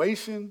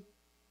salvation,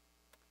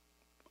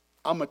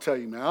 I'm going to tell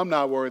you, man, I'm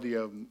not worthy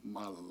of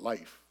my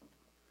life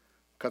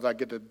because I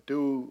get to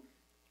do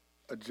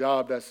a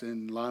job that's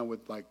in line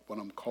with like what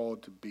I'm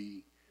called to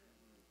be.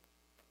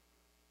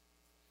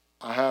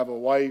 I have a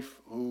wife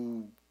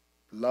who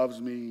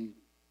loves me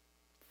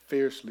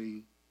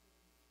fiercely.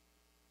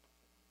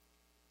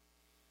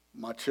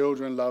 My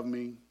children love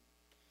me.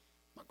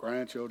 My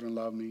grandchildren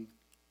love me.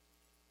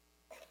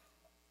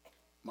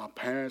 My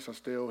parents are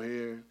still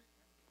here.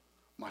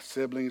 My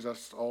siblings are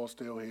all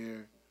still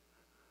here.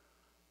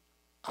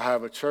 I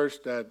have a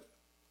church that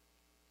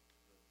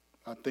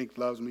I think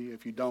loves me.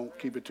 If you don't,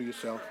 keep it to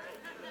yourself.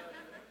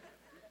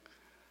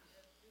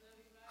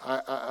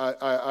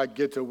 I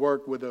get to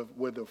work with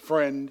a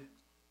friend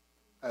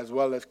as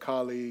well as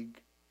colleague.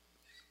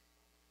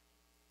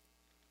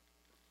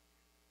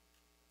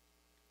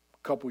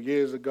 A couple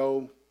years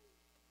ago,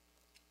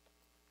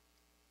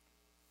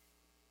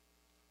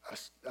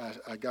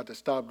 I got to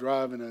stop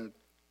driving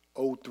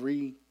a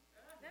 03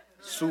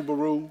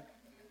 Subaru.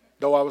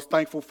 Though I was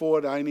thankful for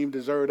it, I didn't even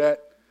deserve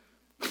that.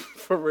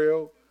 For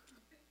real.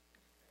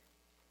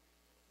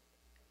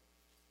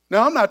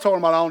 Now, I'm not talking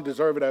about I don't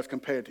deserve it as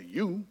compared to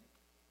you.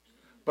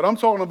 But I'm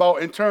talking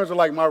about in terms of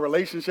like my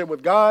relationship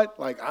with God,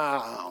 like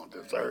I don't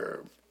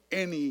deserve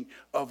any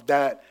of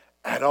that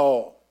at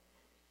all.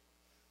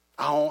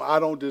 I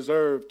don't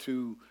deserve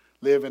to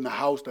live in the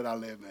house that I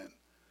live in.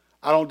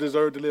 I don't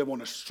deserve to live on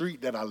the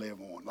street that I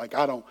live on. Like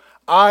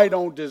I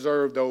don't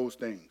deserve those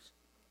things.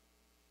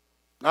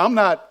 Now, I'm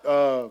not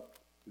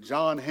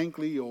John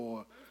Hinckley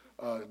or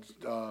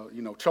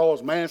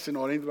Charles Manson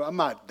or anything. I'm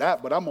not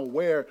that, but I'm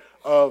aware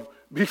of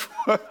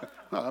before.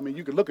 I mean,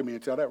 you can look at me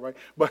and tell that, right?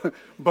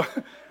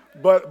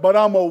 But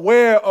I'm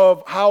aware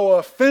of how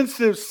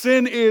offensive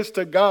sin is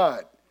to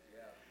God.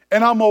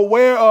 And I'm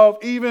aware of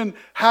even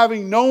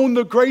having known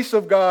the grace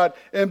of God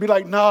and be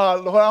like, nah,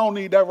 Lord, I don't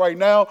need that right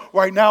now.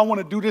 Right now, I want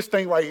to do this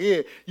thing right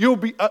here.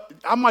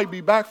 I might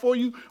be back for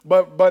you,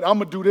 but I'm going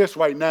to do this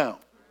right now.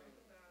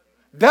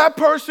 That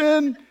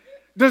person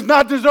does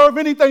not deserve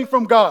anything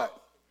from God.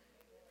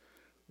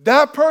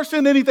 That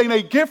person, anything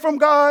they get from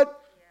God,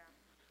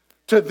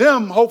 to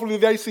them, hopefully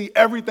they see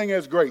everything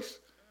as grace.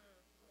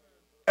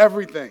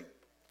 Everything.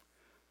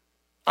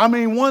 I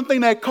mean, one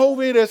thing that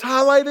COVID has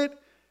highlighted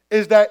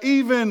is that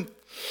even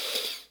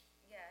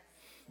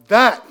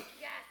that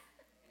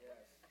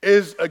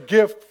is a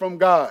gift from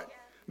God.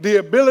 The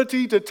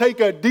ability to take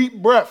a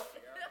deep breath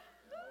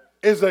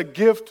is a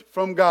gift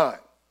from God.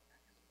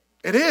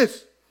 It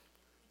is.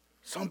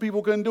 Some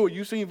people couldn't do it.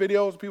 You've seen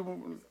videos, people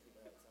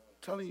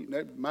telling you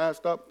they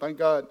masked up. Thank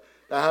God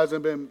that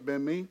hasn't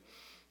been me.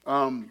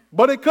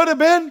 But it could have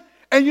been.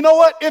 And you know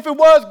what? If it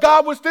was,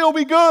 God would still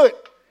be good.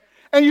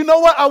 And you know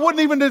what? I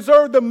wouldn't even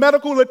deserve the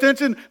medical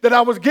attention that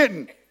I was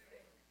getting.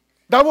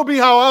 That would be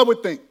how I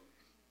would think.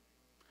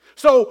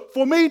 So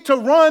for me to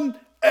run,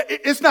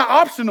 it's not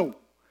optional.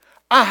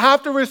 I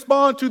have to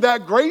respond to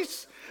that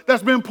grace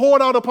that's been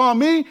poured out upon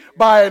me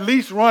by at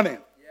least running.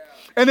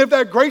 And if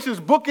that grace is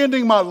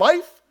bookending my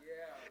life,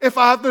 if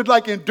I have to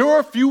like endure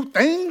a few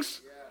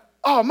things,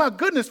 oh my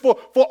goodness, for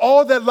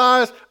all that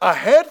lies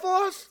ahead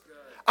for us,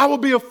 I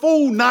would be a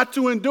fool not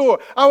to endure.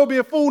 I would be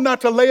a fool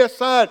not to lay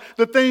aside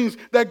the things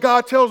that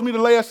God tells me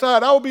to lay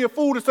aside. I would be a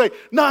fool to say,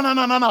 no.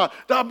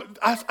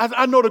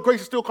 I know the grace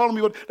is still calling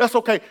me, but that's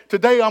okay.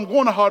 Today I'm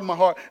going to harden my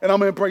heart and I'm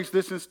going to embrace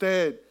this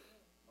instead.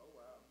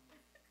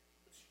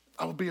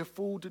 I would be a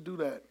fool to do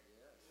that.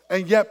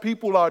 And yet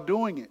people are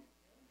doing it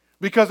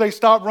because they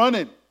stopped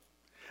running.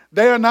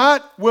 They are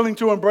not willing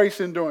to embrace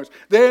endurance.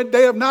 They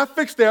have not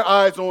fixed their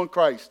eyes on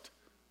Christ.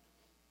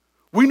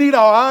 We need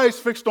our eyes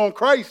fixed on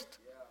Christ.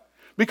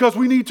 Because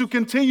we need to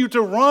continue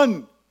to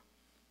run.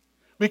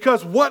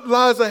 Because what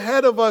lies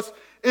ahead of us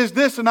is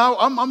this, and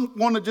I'm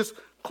going to just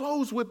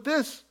close with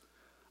this.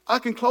 I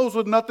can close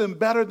with nothing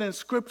better than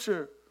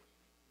Scripture.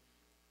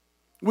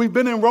 We've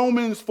been in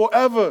Romans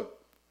forever,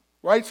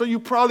 right? So you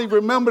probably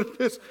remember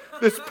this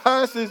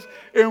passage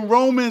in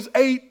Romans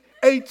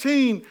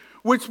 8:18,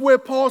 where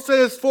Paul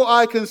says, "For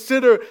I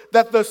consider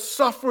that the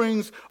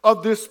sufferings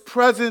of this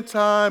present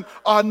time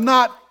are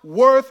not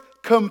worth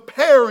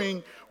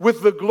comparing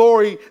with the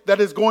glory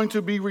that is going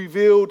to be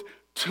revealed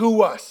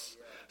to us."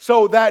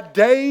 So that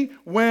day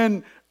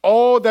when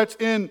all that's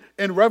in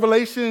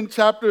Revelation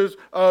chapters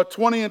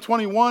 20 and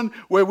 21,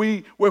 where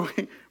we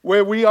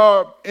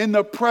are in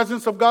the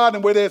presence of God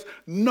and where there's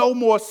no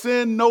more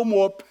sin, no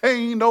more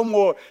pain, no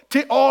more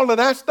all of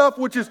that stuff,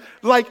 which is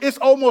like, it's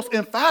almost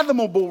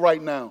unfathomable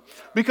right now,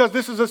 because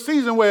this is a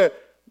season where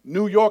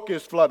New York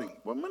is flooding.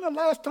 When the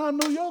last time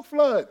New York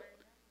flooded?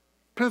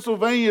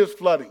 Pennsylvania is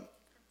flooding.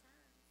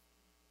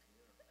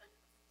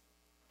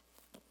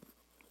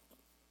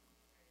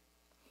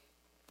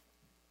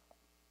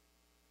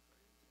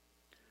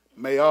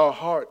 May our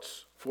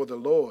hearts for the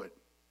Lord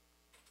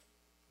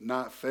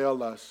not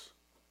fail us.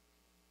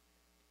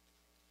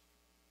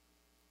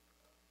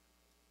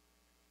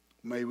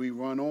 May we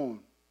run on,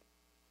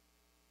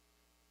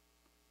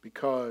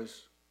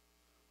 because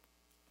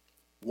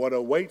what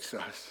awaits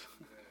us.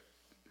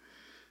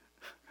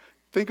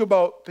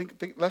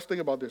 Let's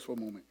think about this for a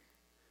moment.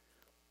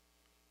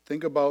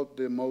 Think about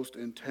the most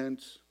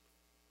intense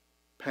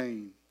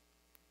pain,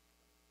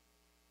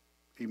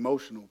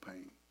 emotional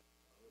pain,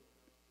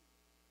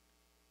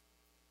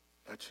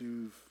 that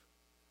you've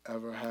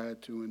ever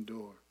had to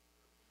endure.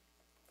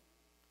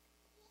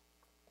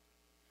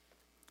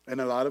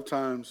 And a lot of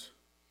times,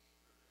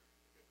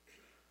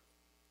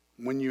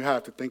 when you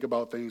have to think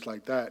about things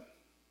like that,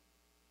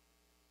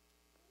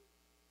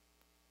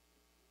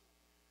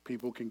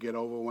 people can get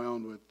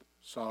overwhelmed with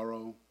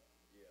sorrow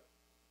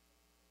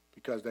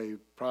because they've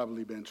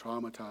probably been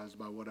traumatized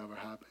by whatever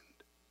happened.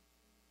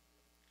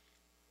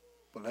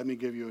 But let me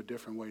give you a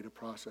different way to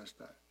process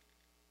that.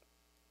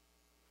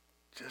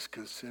 Just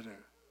consider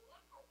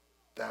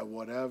that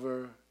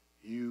whatever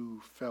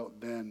you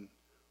felt then,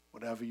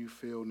 whatever you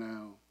feel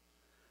now,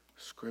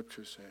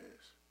 Scripture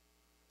says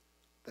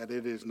that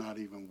it is not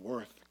even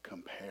worth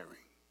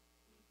comparing.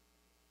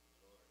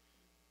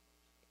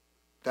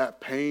 That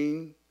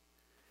pain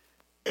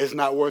is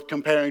not worth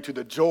comparing to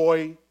the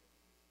joy.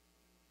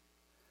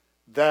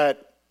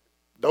 That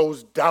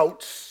those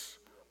doubts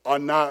are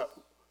not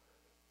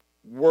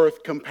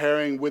worth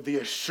comparing with the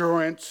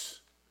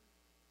assurance.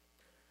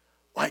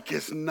 Like,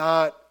 it's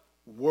not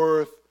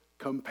worth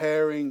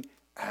comparing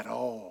at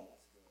all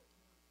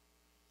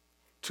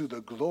to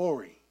the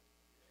glory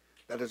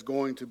that is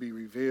going to be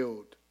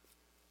revealed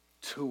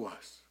to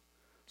us.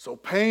 So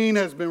pain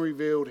has been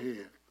revealed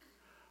here.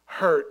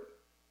 Hurt,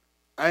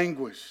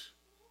 anguish.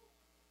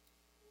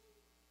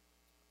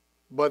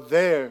 But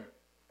there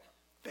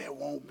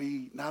won't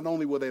be, not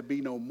only will there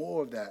be no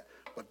more of that,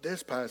 but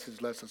this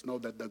passage lets us know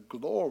that the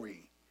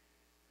glory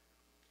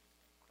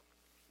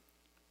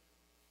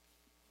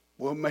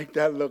will make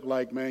that look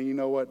like, man, you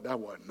know what? That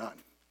wasn't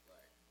nothing.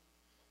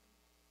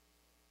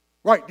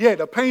 Right, yeah,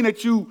 the pain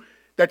that you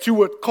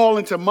would call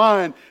into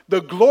mind, the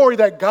glory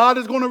that God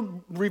is going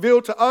to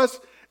reveal to us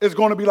is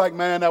going to be like,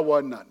 man, that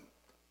wasn't nothing.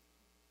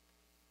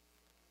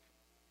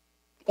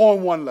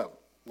 On one level.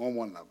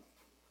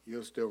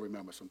 You'll still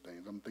remember some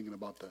things. I'm thinking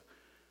about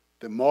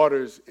the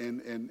martyrs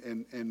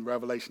in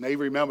Revelation. They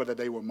remember that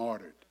they were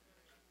martyred.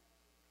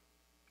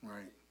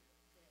 Right.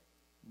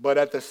 But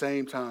at the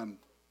same time,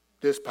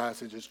 this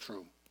passage is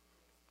true.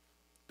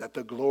 That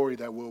the glory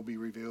that will be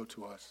revealed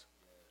to us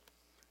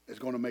is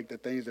going to make the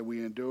things that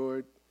we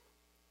endured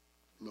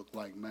look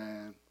like,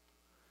 man,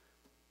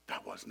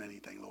 that wasn't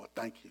anything, Lord.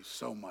 Thank you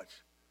so much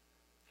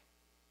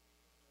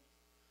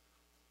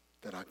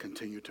that I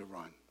continue to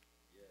run.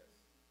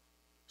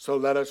 So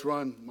let us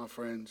run, my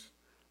friends.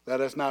 Let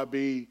us not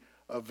be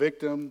a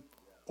victim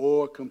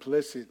or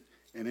complicit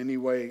in any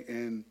way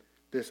in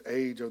this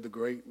age of the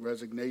great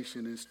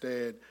resignation.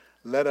 Instead,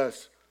 let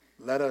us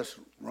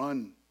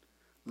run.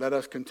 Let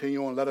us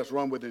continue on. Let us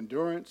run with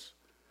endurance.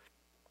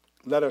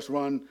 Let us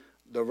run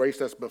the race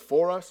that's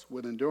before us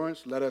with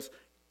endurance. Let us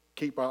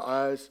keep our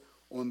eyes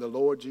on the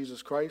Lord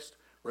Jesus Christ,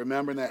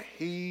 remembering that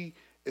He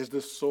is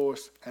the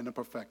source and the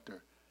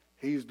perfecter.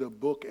 He's the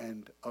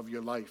bookend of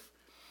your life.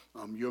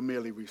 You're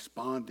merely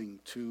responding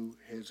to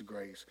His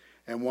grace.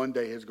 And one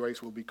day His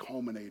grace will be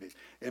culminated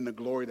in the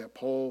glory that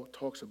Paul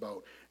talks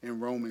about in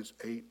Romans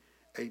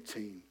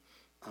 8:18.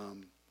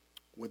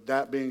 With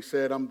that being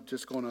said, I'm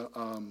just going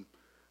to,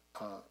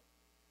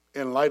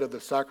 in light of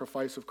the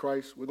sacrifice of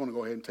Christ, we're going to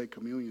go ahead and take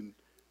communion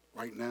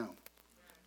right now.